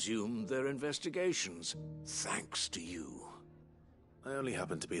have resumed their investigations, thanks to you. I only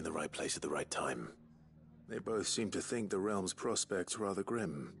happened to be in the right place at the right time. They both seem to think the realm's prospects rather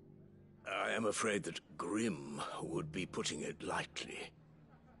grim. I am afraid that grim would be putting it lightly.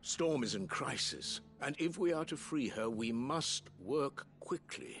 Storm is in crisis, and if we are to free her, we must work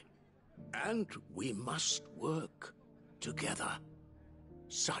quickly. And we must work together.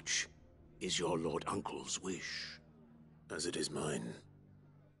 Such is your Lord Uncle's wish. As it is mine.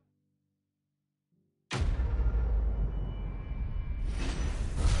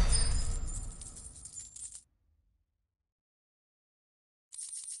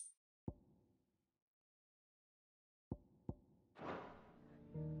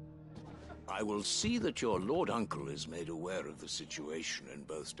 I will see that your Lord Uncle is made aware of the situation in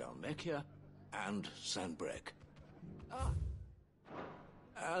both Dalmekia and Sanbrek.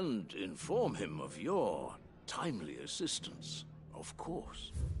 And inform him of your timely assistance, of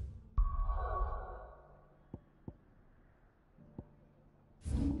course.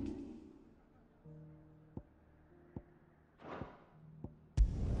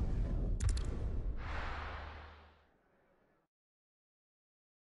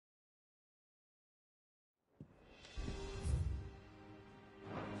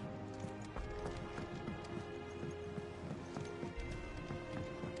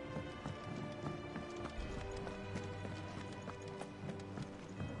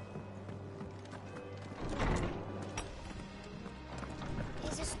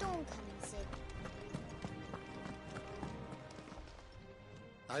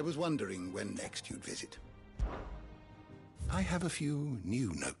 I was wondering when next you'd visit. I have a few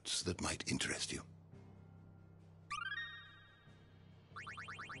new notes that might interest you.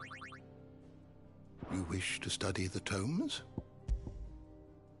 You wish to study the tomes?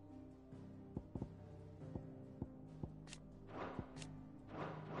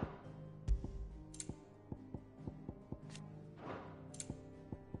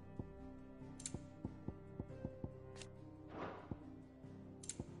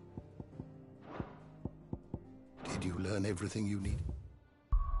 Did you learn everything you need?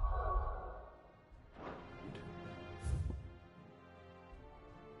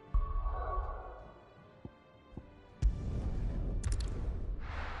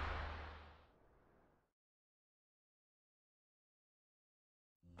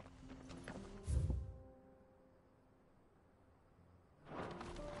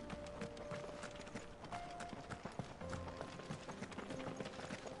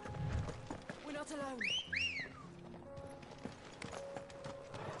 We're not alone.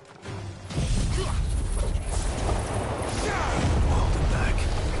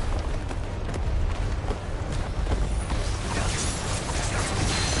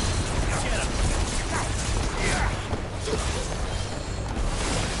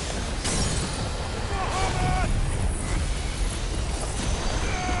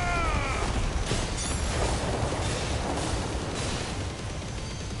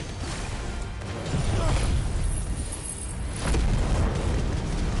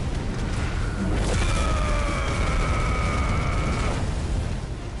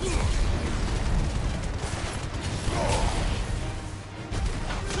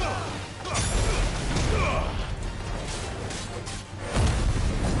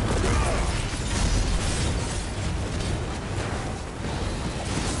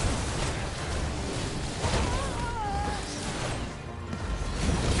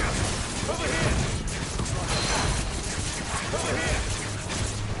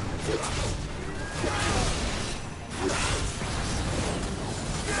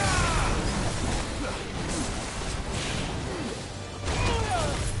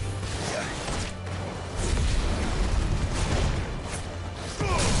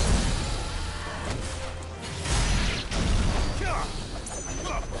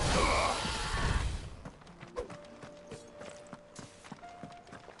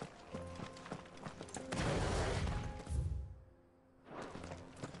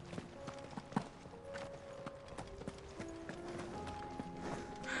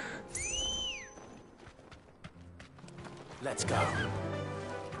 Let's go.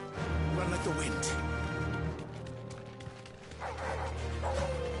 Run like the wind.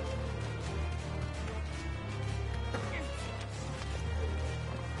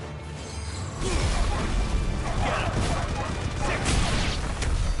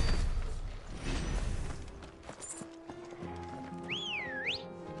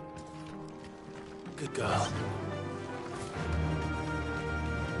 Good girl.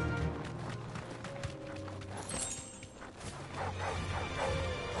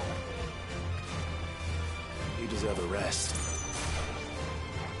 You deserve a rest.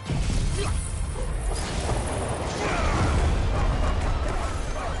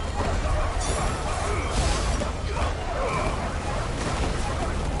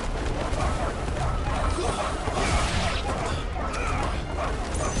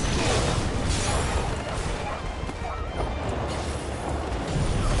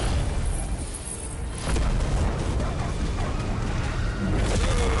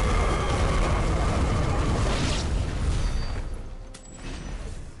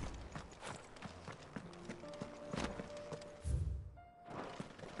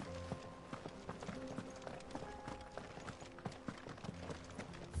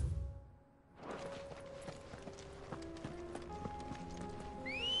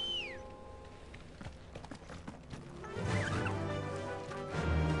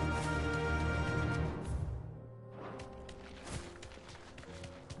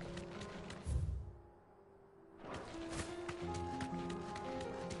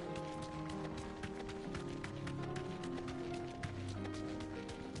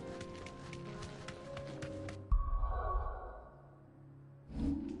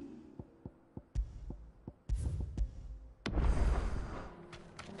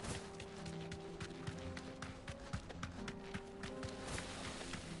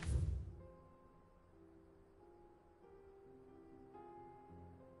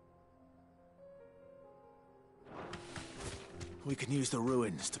 We can use the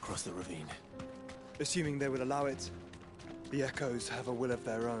ruins to cross the ravine. Assuming they will allow it, the Echoes have a will of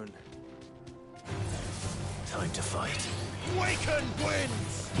their own. Time to fight. Waken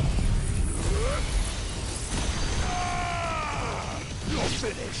winds! You're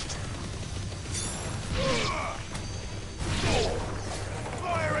finished.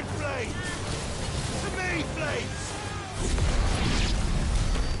 Fire and flame! To me, flames!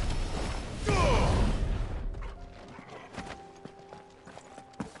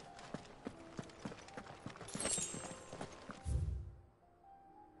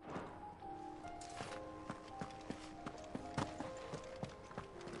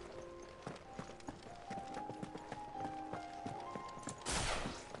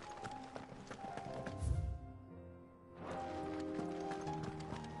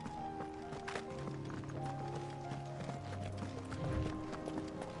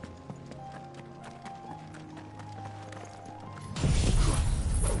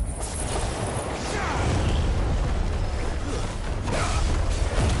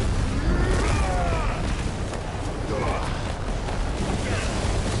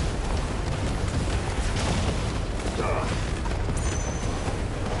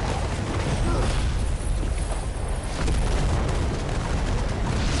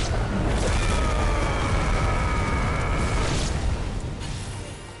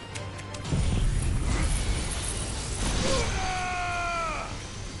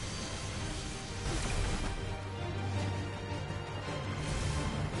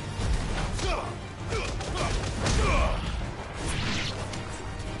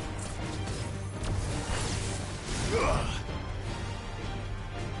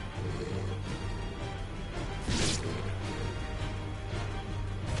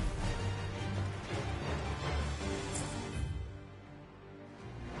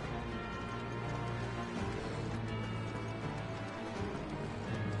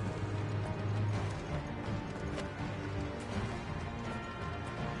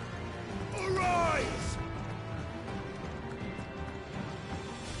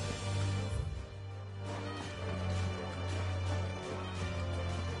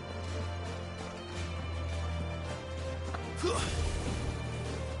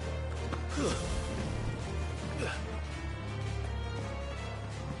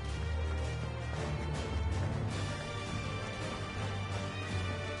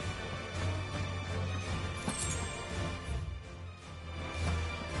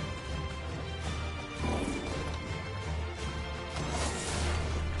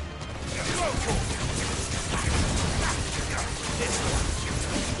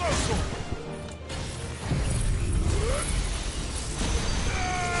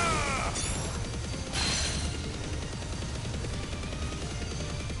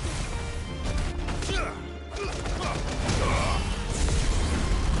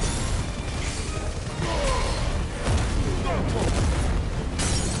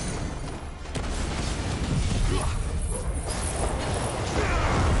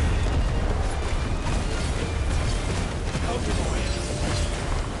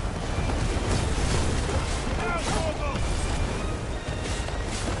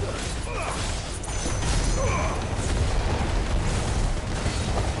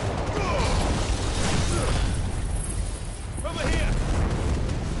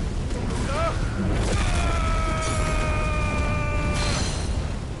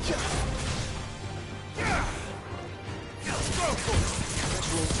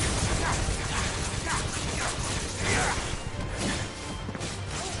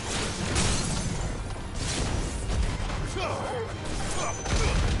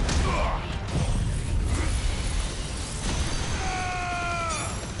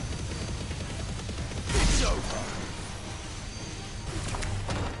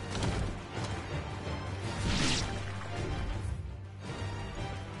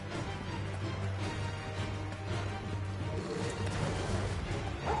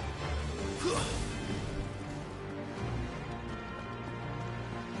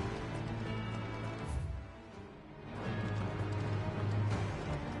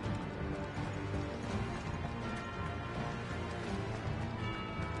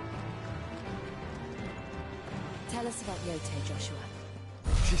 Tell us about Yote, Joshua.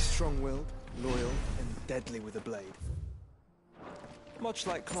 She's strong-willed, loyal, and deadly with a blade. Much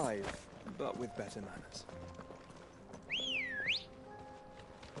like Clive, but with better manners.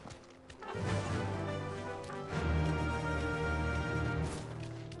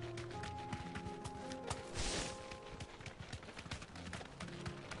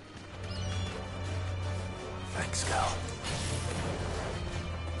 Thanks, Cal.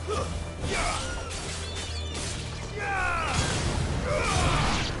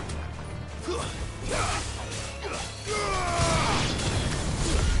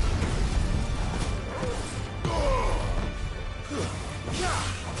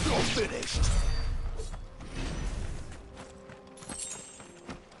 You're finished.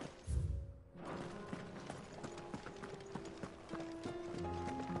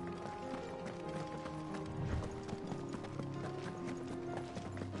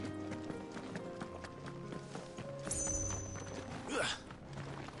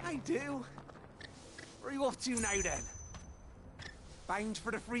 I do. Where are you off to now, then? Bound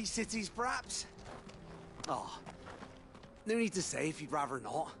for the Free Cities, perhaps? Oh, no need to say if you'd rather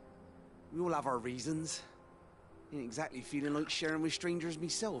not. We all have our reasons. Ain't exactly feeling like sharing with strangers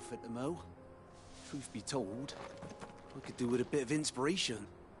myself at the mo. Truth be told, I could do with a bit of inspiration.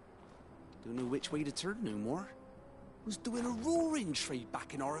 Don't know which way to turn no more. Was doing a roaring trade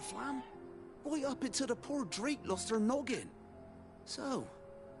back in Oriflamme. Right up until the poor Drake lost her noggin. So,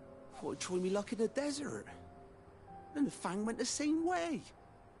 thought I'd try me luck in the desert. And the Fang went the same way.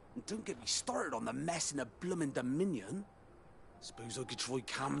 And don't get me started on the mess in the bloomin' Dominion. Suppose I could try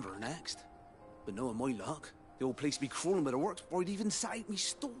Canberra next. But knowing my luck, the old place be crawling with the works before I'd even sat out me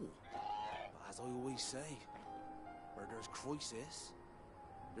stall. But as I always say, where there's crisis,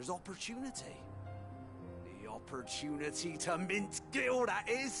 there's opportunity. The opportunity to mint Gil, that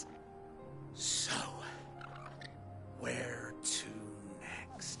is. So, where to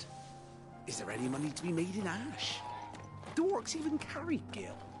next? Is there any money to be made in Ash? Do orcs even carry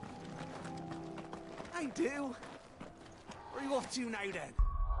Gil? I do. Where are you off to now, then?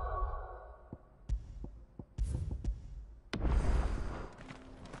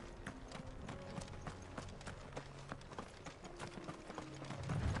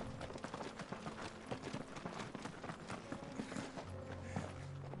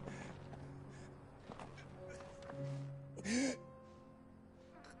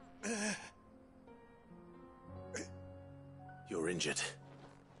 You're injured.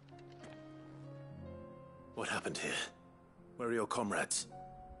 What happened here? Where are your comrades?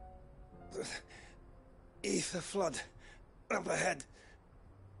 Ether flood. Up ahead.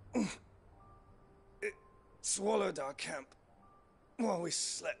 It swallowed our camp. while we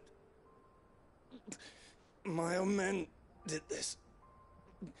slept. My own men did this.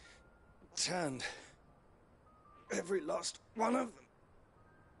 Turned every last one of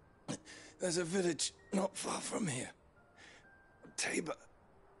them. There's a village not far from here. Tabor.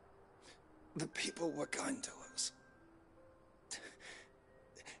 The people were kind to us.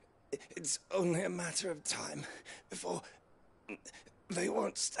 It's only a matter of time before they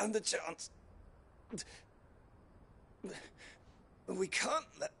won't stand a chance. We can't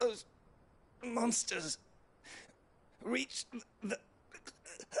let those monsters reach the...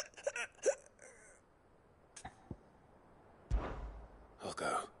 I'll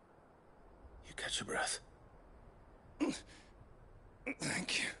go. You catch your breath.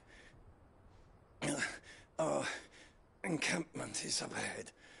 Thank you. Our encampment is up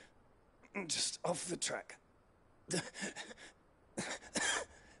ahead. Just off the track.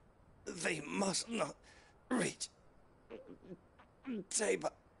 They must not reach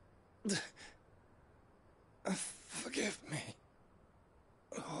Tabor. Forgive me,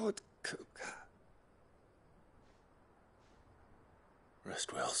 Lord Cougar.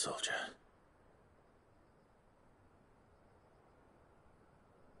 Rest well, soldier.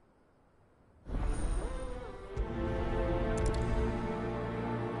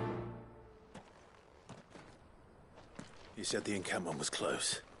 You said the encampment was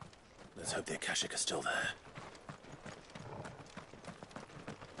close. Let's hope the Akashic are still there.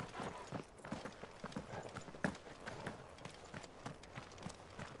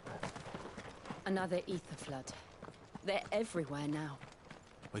 Another ether flood. They're everywhere now.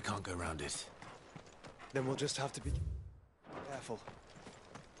 We can't go round it. Then we'll just have to be careful.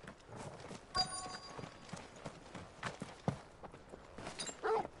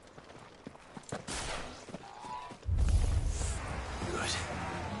 Good.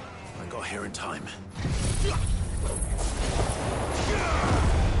 I got here in time.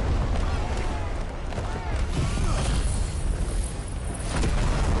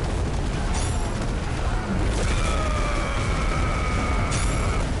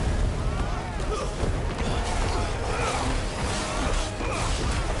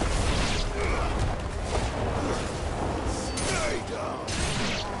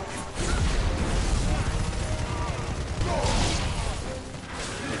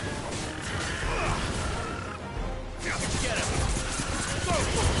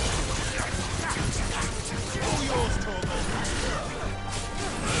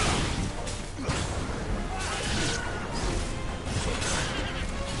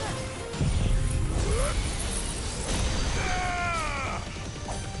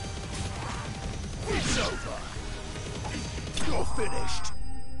 Finished.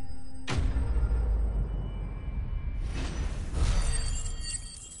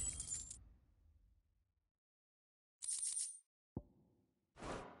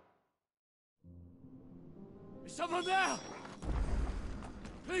 Is someone there?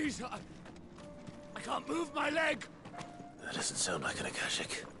 Please, I can't move my leg. That doesn't sound like an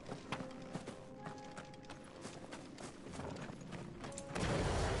Akashic.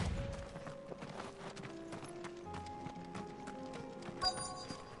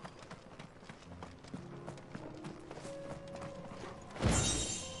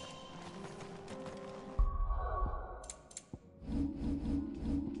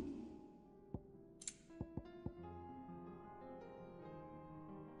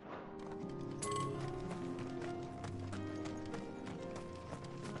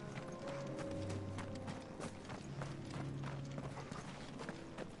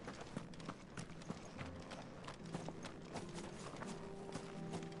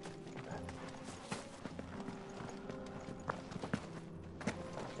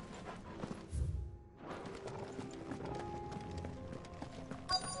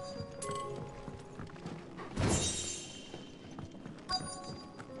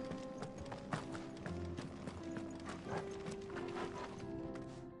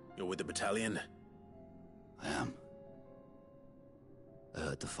 You're with the battalion? I am. I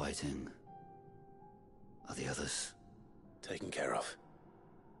heard the fighting. Are the others? Taken care of.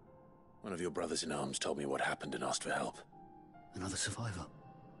 One of your brothers in arms told me what happened and asked for help. Another survivor?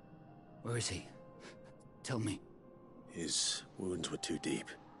 Where is he? Tell me. His wounds were too deep.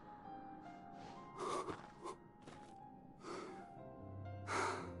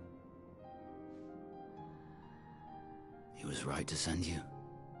 He was right to send you.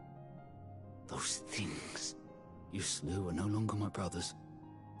 Those things you slew are no longer my brothers.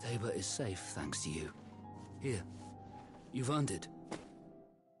 Tabor is safe thanks to you. Here, you've earned it.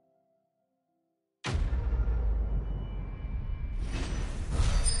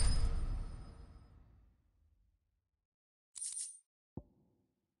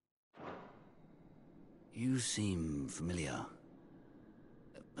 You seem familiar.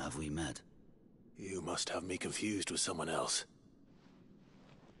 Have we met? You must have me confused with someone else.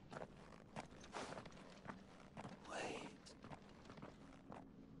 Wait.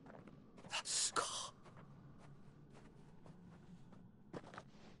 That scar.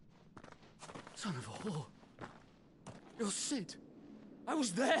 Son of a whore. You're Sid. I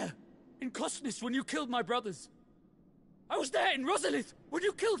was there in Cosnes when you killed my brothers. I was there in Rosalith when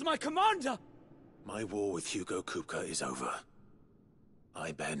you killed my commander. My war with Hugo Kupka is over.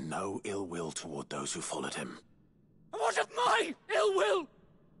 I bear no ill will toward those who followed him. And what of my ill will?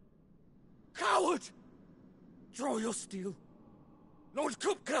 Coward! Draw your steel. Lord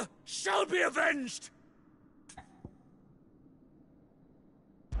Kupka shall be avenged!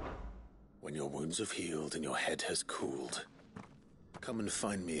 When your wounds have healed and your head has cooled, come and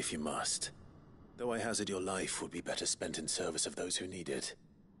find me if you must. Though I hazard your life would be better spent in service of those who need it.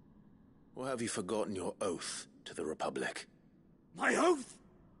 Or have you forgotten your oath to the Republic? My oath?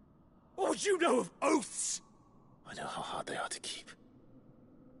 What would you know of oaths? I know how hard they are to keep.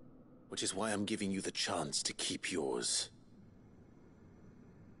 Which is why I'm giving you the chance to keep yours.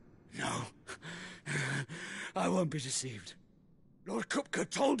 No. I won't be deceived. Lord Kupka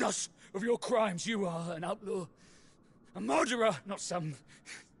told us of your crimes. You are an outlaw. A murderer, not some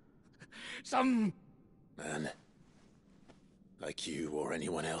man. Like you or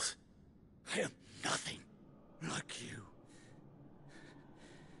anyone else. I am nothing like you.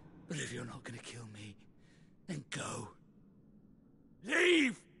 But if you're not gonna kill me, then go.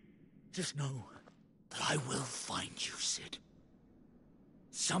 Leave! Just know that I will find you, Sid.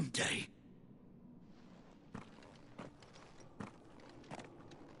 Someday.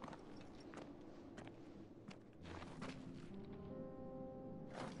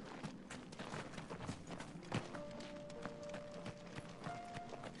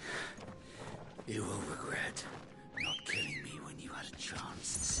 You will regret not killing me when you had a chance,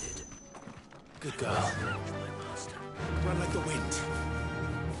 Sid. Good girl. My master. Run like the wind.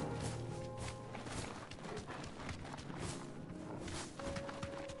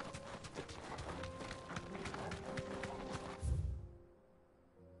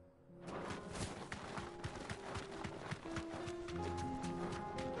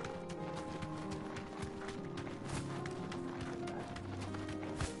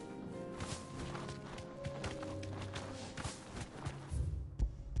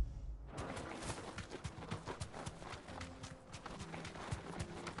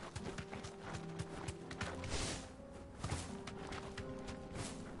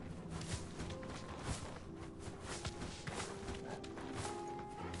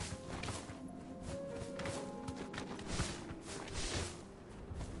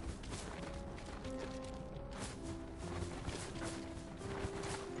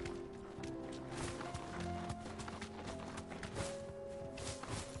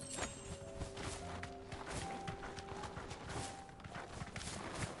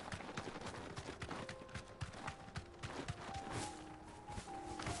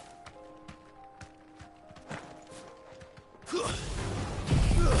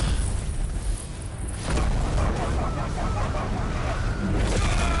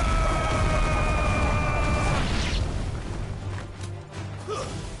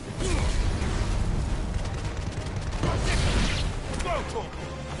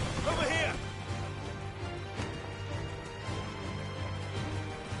 Over here!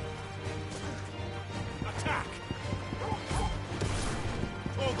 Attack!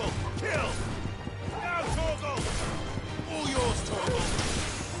 Torgal, kill! Now, Torgal! All yours,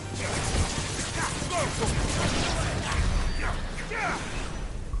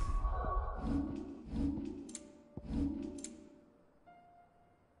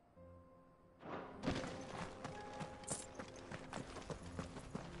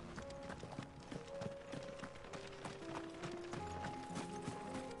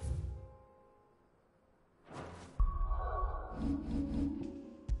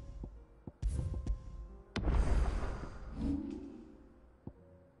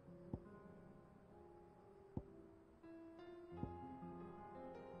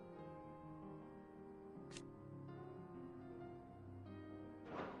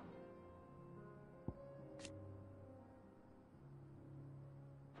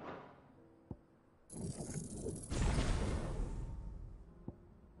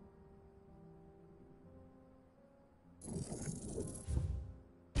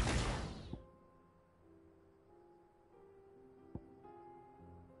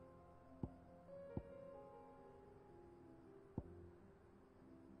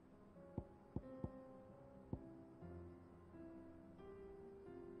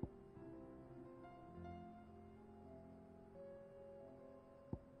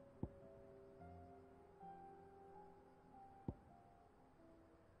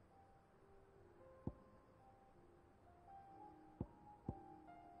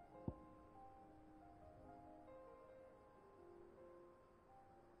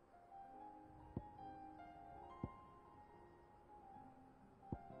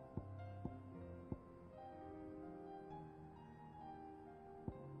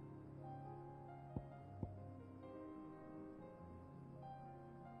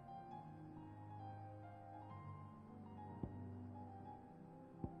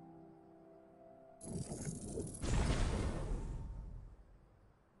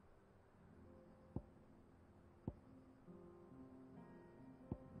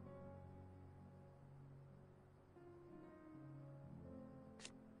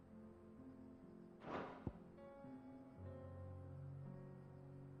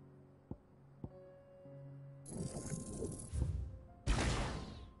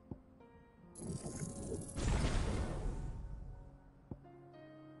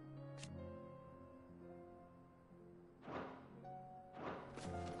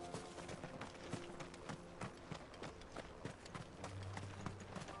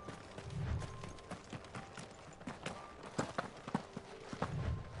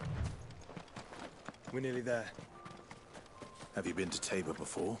 We're nearly there. Have you been to Tabor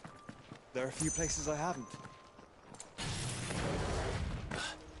before? There are a few places I haven't.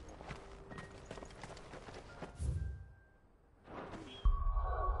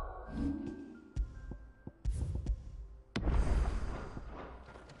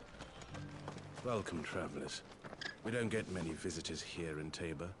 Welcome, travelers. We don't get many visitors here in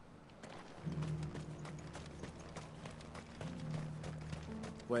Tabor.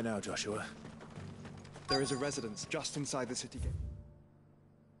 Where now, Joshua? There is a residence just inside the city gate.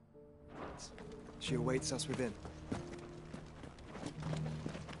 She awaits us within.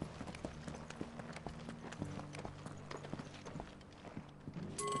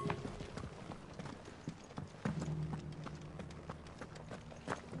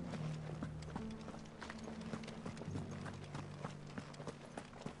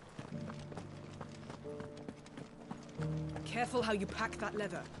 Careful how you pack that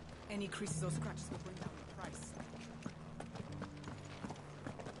leather. Any creases or scratches will bring down the price.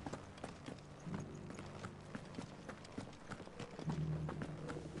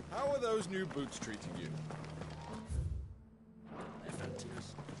 How are those new boots treating you? They're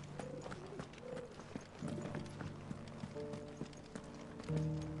fantastic.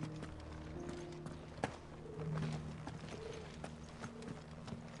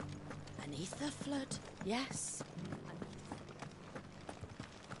 Beneath the flood, yes.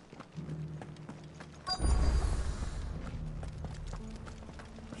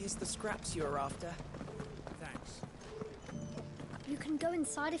 Here's the scraps you're after. Thanks. You can go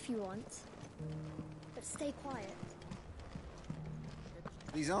inside if you want, but stay quiet.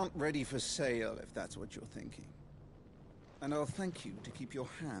 These aren't ready for sale, if that's what you're thinking. And I'll thank you to keep your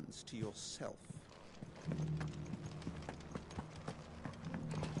hands to yourself.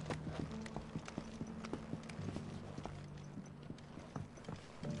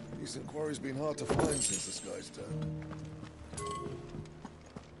 Decent quarry's been hard to find since the sky's turned.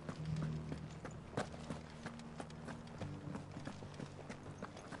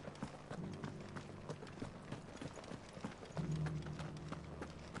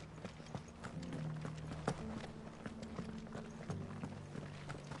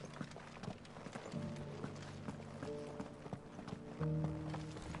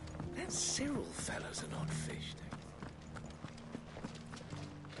 That Cyril fellow's an odd fish.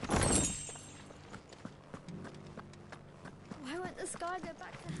 Why won't the sky go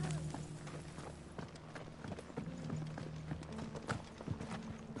back to heaven?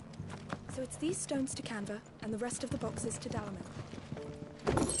 So it's these stones to Canva, and the rest of the boxes to Dalamil.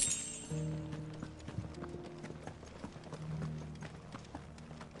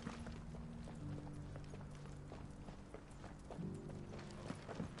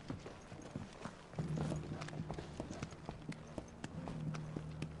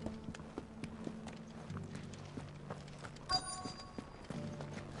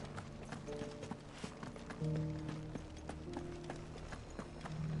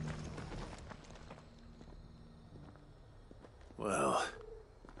 Well,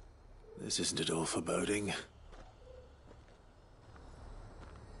 this isn't at all foreboding.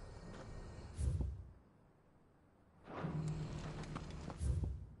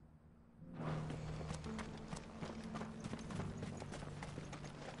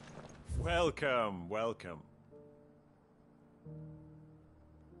 Welcome, welcome.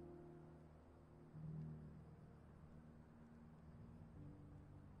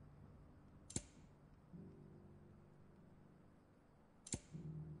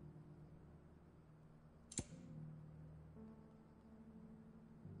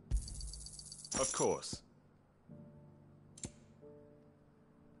 Of course.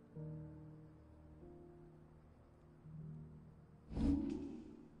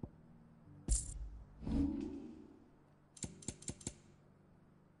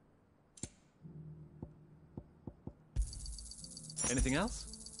 Anything else?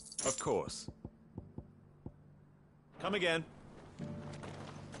 Of course. Come again.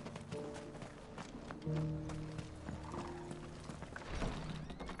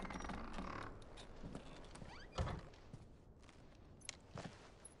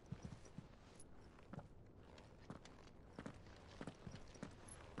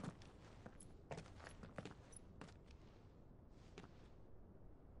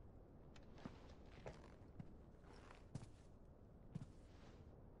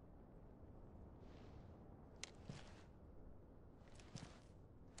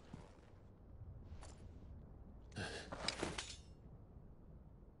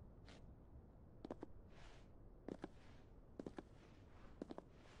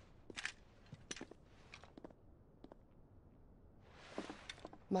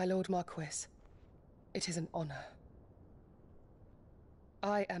 My Lord Marquis, It is an honor.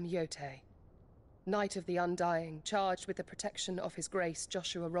 I am Yote, Knight of the Undying, charged with the protection of His Grace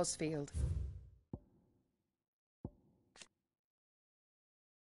Joshua Rosfield.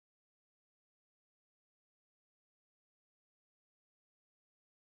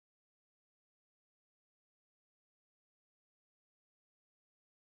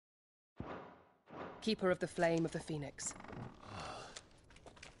 Keeper of the Flame of the Phoenix.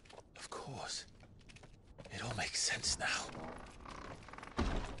 Of course. It all makes sense now.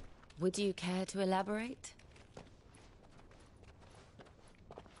 Would you care to elaborate?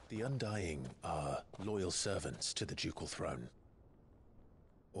 The Undying are loyal servants to the ducal throne.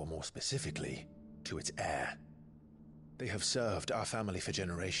 Or more specifically, to its heir. They have served our family for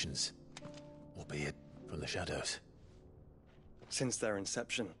generations, albeit from the shadows. Since their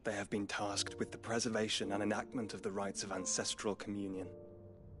inception, they have been tasked with the preservation and enactment of the rites of ancestral communion.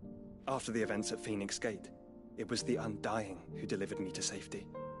 After the events at Phoenix Gate, it was the Undying who delivered me to safety.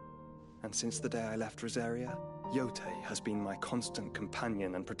 And since the day I left Rosaria, Yote has been my constant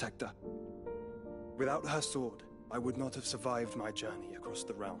companion and protector. Without her sword, I would not have survived my journey across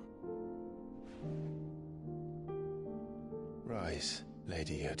the realm. Rise,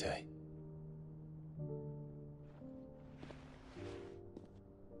 Lady Yote.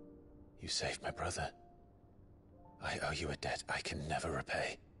 You saved my brother. I owe you a debt I can never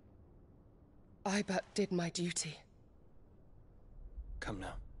repay. I but did my duty. Come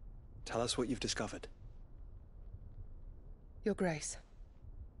now. Tell us what you've discovered. Your Grace.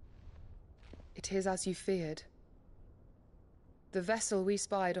 It is as you feared. The vessel we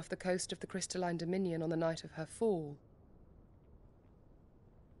spied off the coast of the Crystalline Dominion on the night of her fall.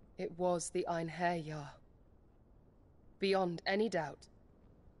 It was the Einherjar. Beyond any doubt.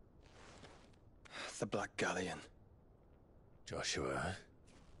 The Black Galleon. Joshua,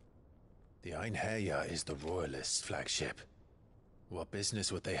 the Einherjar is the Royalists' flagship. What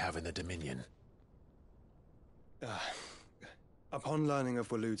business would they have in the Dominion? Upon learning of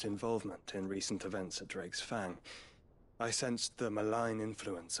Waloed's involvement in recent events at Drake's Fang, I sensed the malign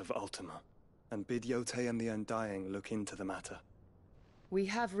influence of Ultima, and bid Yote and the Undying look into the matter. We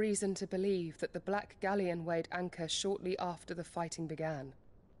have reason to believe that the Black Galleon weighed anchor shortly after the fighting began,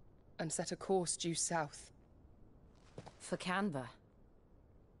 and set a course due south. For Canva.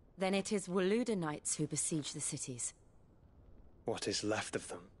 Then it is Waloed Knights who besiege the cities. What is left of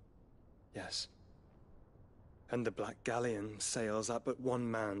them? Yes. And the Black Galleon sails at but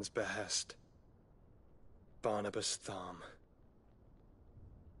one man's behest. Barnabas Tharm.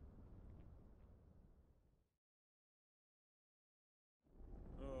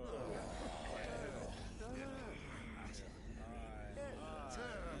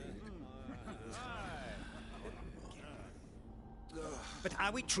 But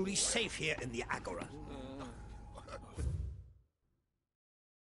are we truly safe here in the Agora?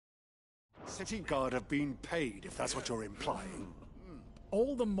 City Guard have been paid, if that's what you're implying.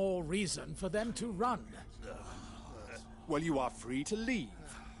 All the more reason for them to run. Well, you are free to leave,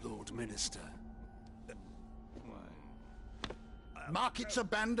 Lord Minister. Markets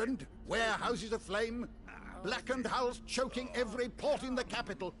abandoned, warehouses aflame, blackened hulls choking every port in the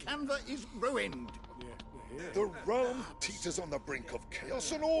capital. Canva is ruined. The realm teeters on the brink of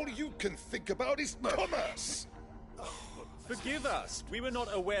chaos, and all you can think about is commerce! Forgive us. We were not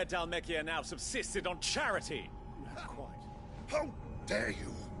aware Dhalmekia now subsisted on charity. Quite. How dare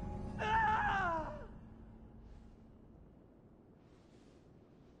you?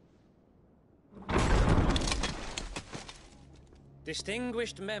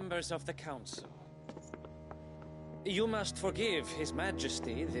 Distinguished members of the Council, you must forgive His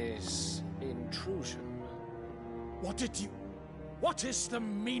Majesty this intrusion. What is the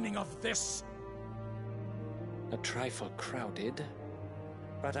meaning of this? A trifle crowded,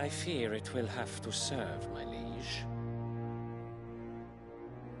 but I fear it will have to serve, my liege.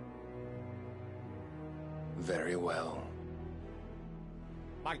 Very well.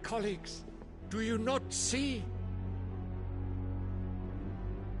 My colleagues, do you not see?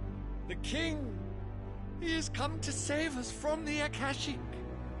 The King! He has come to save us from the Akashic!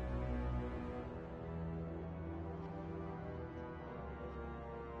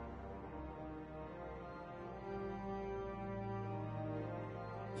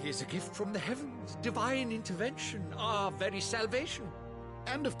 He is a gift from the heavens, divine intervention, our very salvation.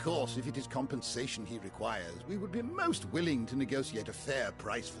 And of course, if it is compensation he requires, we would be most willing to negotiate a fair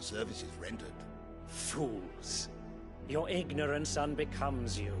price for services rendered. Fools. Your ignorance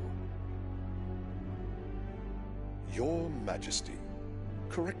unbecomes you. Your Majesty,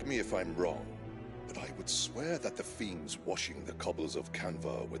 correct me if I'm wrong, but I would swear that the fiends washing the cobbles of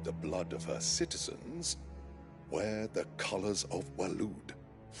Canva with the blood of her citizens wear the colors of Waloed.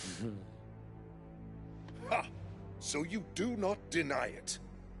 Ha! So you do not deny it.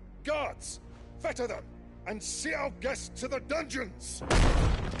 Guards, fetter them, and see our guests to the dungeons!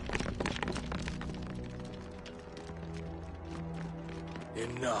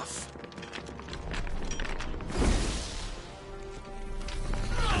 Enough.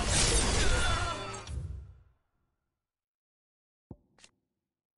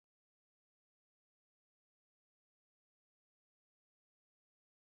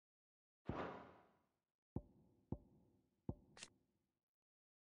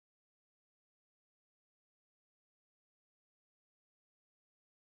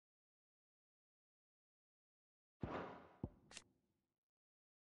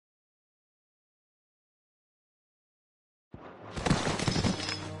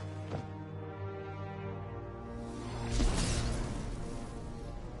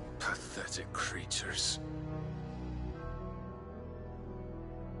 Pathetic creatures.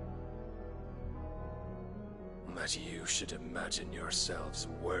 That you should imagine yourselves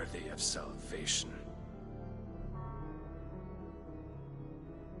worthy of salvation.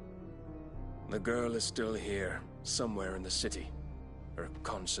 The girl is still here, somewhere in the city. Her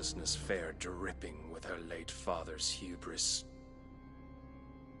consciousness fair dripping with her late father's hubris.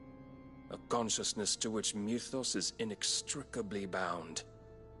 A consciousness to which Mythos is inextricably bound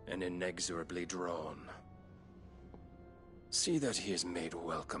and inexorably drawn. See that he is made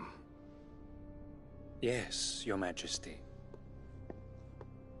welcome. Yes, Your Majesty.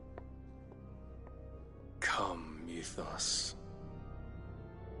 Come, Mythos.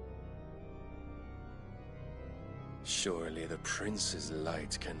 Surely the prince's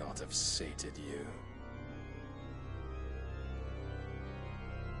light cannot have sated you.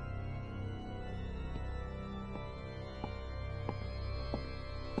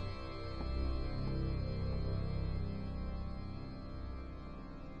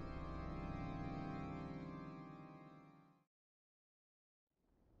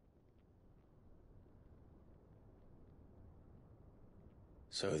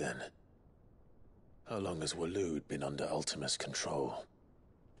 So then, how long has Waloed been under Ultima's control?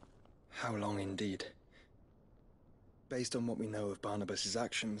 How long indeed? Based on what we know of Barnabas's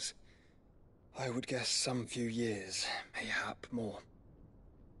actions, I would guess some few years, mayhap more.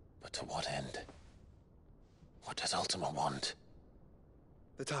 But to what end? What does Ultima want?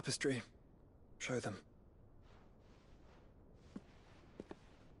 The tapestry. Show them.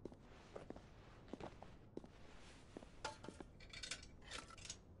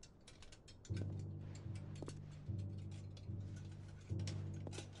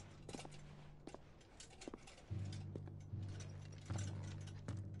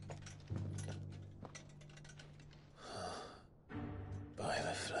 By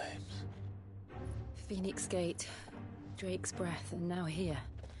the flames. Phoenix Gate, Drake's Breath, and now here.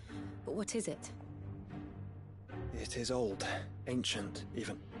 But what is it? It is old, ancient,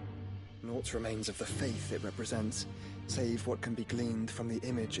 even. Naught remains of the faith it represents, save what can be gleaned from the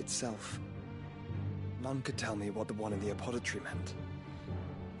image itself. None could tell me what the one in the apothecary meant,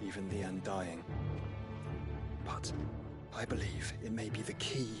 even the Undying. But I believe it may be the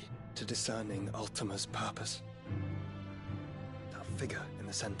key to discerning Ultima's purpose. That figure in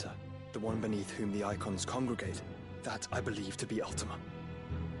the center, the one beneath whom the icons congregate, that I believe to be Ultima.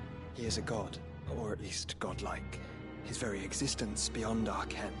 He is a god, or at least godlike. His very existence beyond our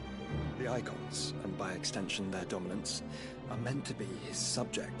ken. The icons, and by extension their dominance, are meant to be his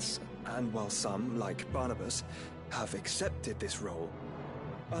subjects, and while some, like Barnabas, have accepted this role,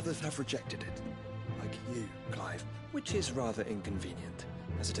 others have rejected it. Like you, Clive, which is rather inconvenient,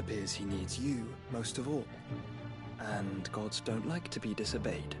 as it appears he needs you most of all. And gods don't like to be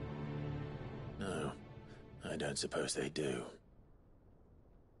disobeyed. No, I don't suppose they do.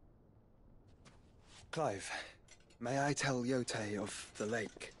 Clive, may I tell Yote of the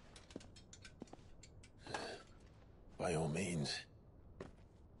lake? By all means.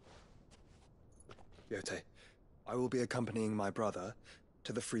 Yote, I will be accompanying my brother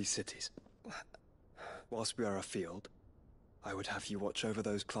to the Free Cities. Whilst we are afield, I would have you watch over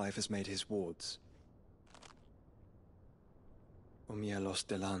those Clive has made his wards. Umielos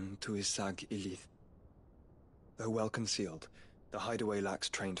delan tuisag ilith. Though well concealed, the hideaway lacks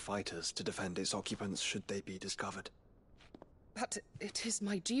trained fighters to defend its occupants should they be discovered. But it is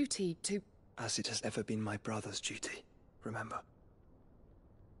my duty to... As it has ever been my brother's duty, remember.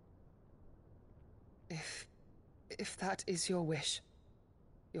 If that is your wish,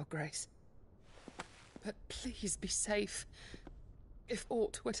 Your Grace. But please be safe. If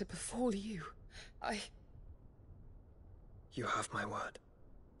aught were to befall you... You have my word.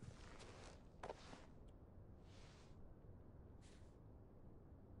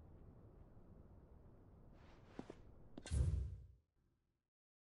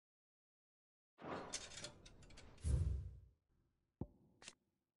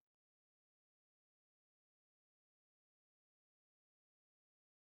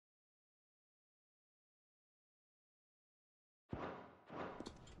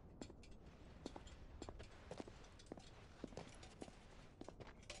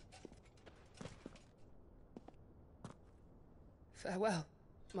 Farewell,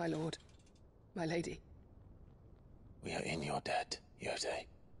 my lord, my lady. We are in your debt, Yode.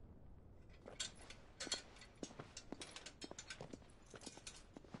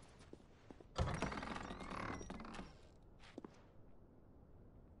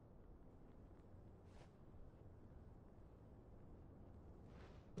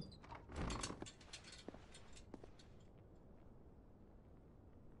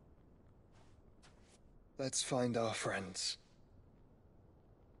 Let's find our friends.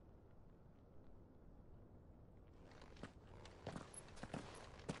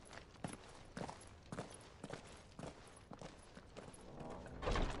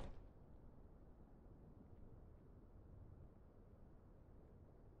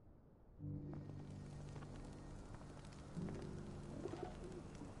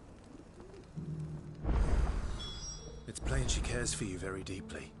 It's plain she cares for you very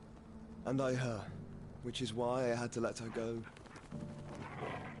deeply. And I her, which is why I had to let her go.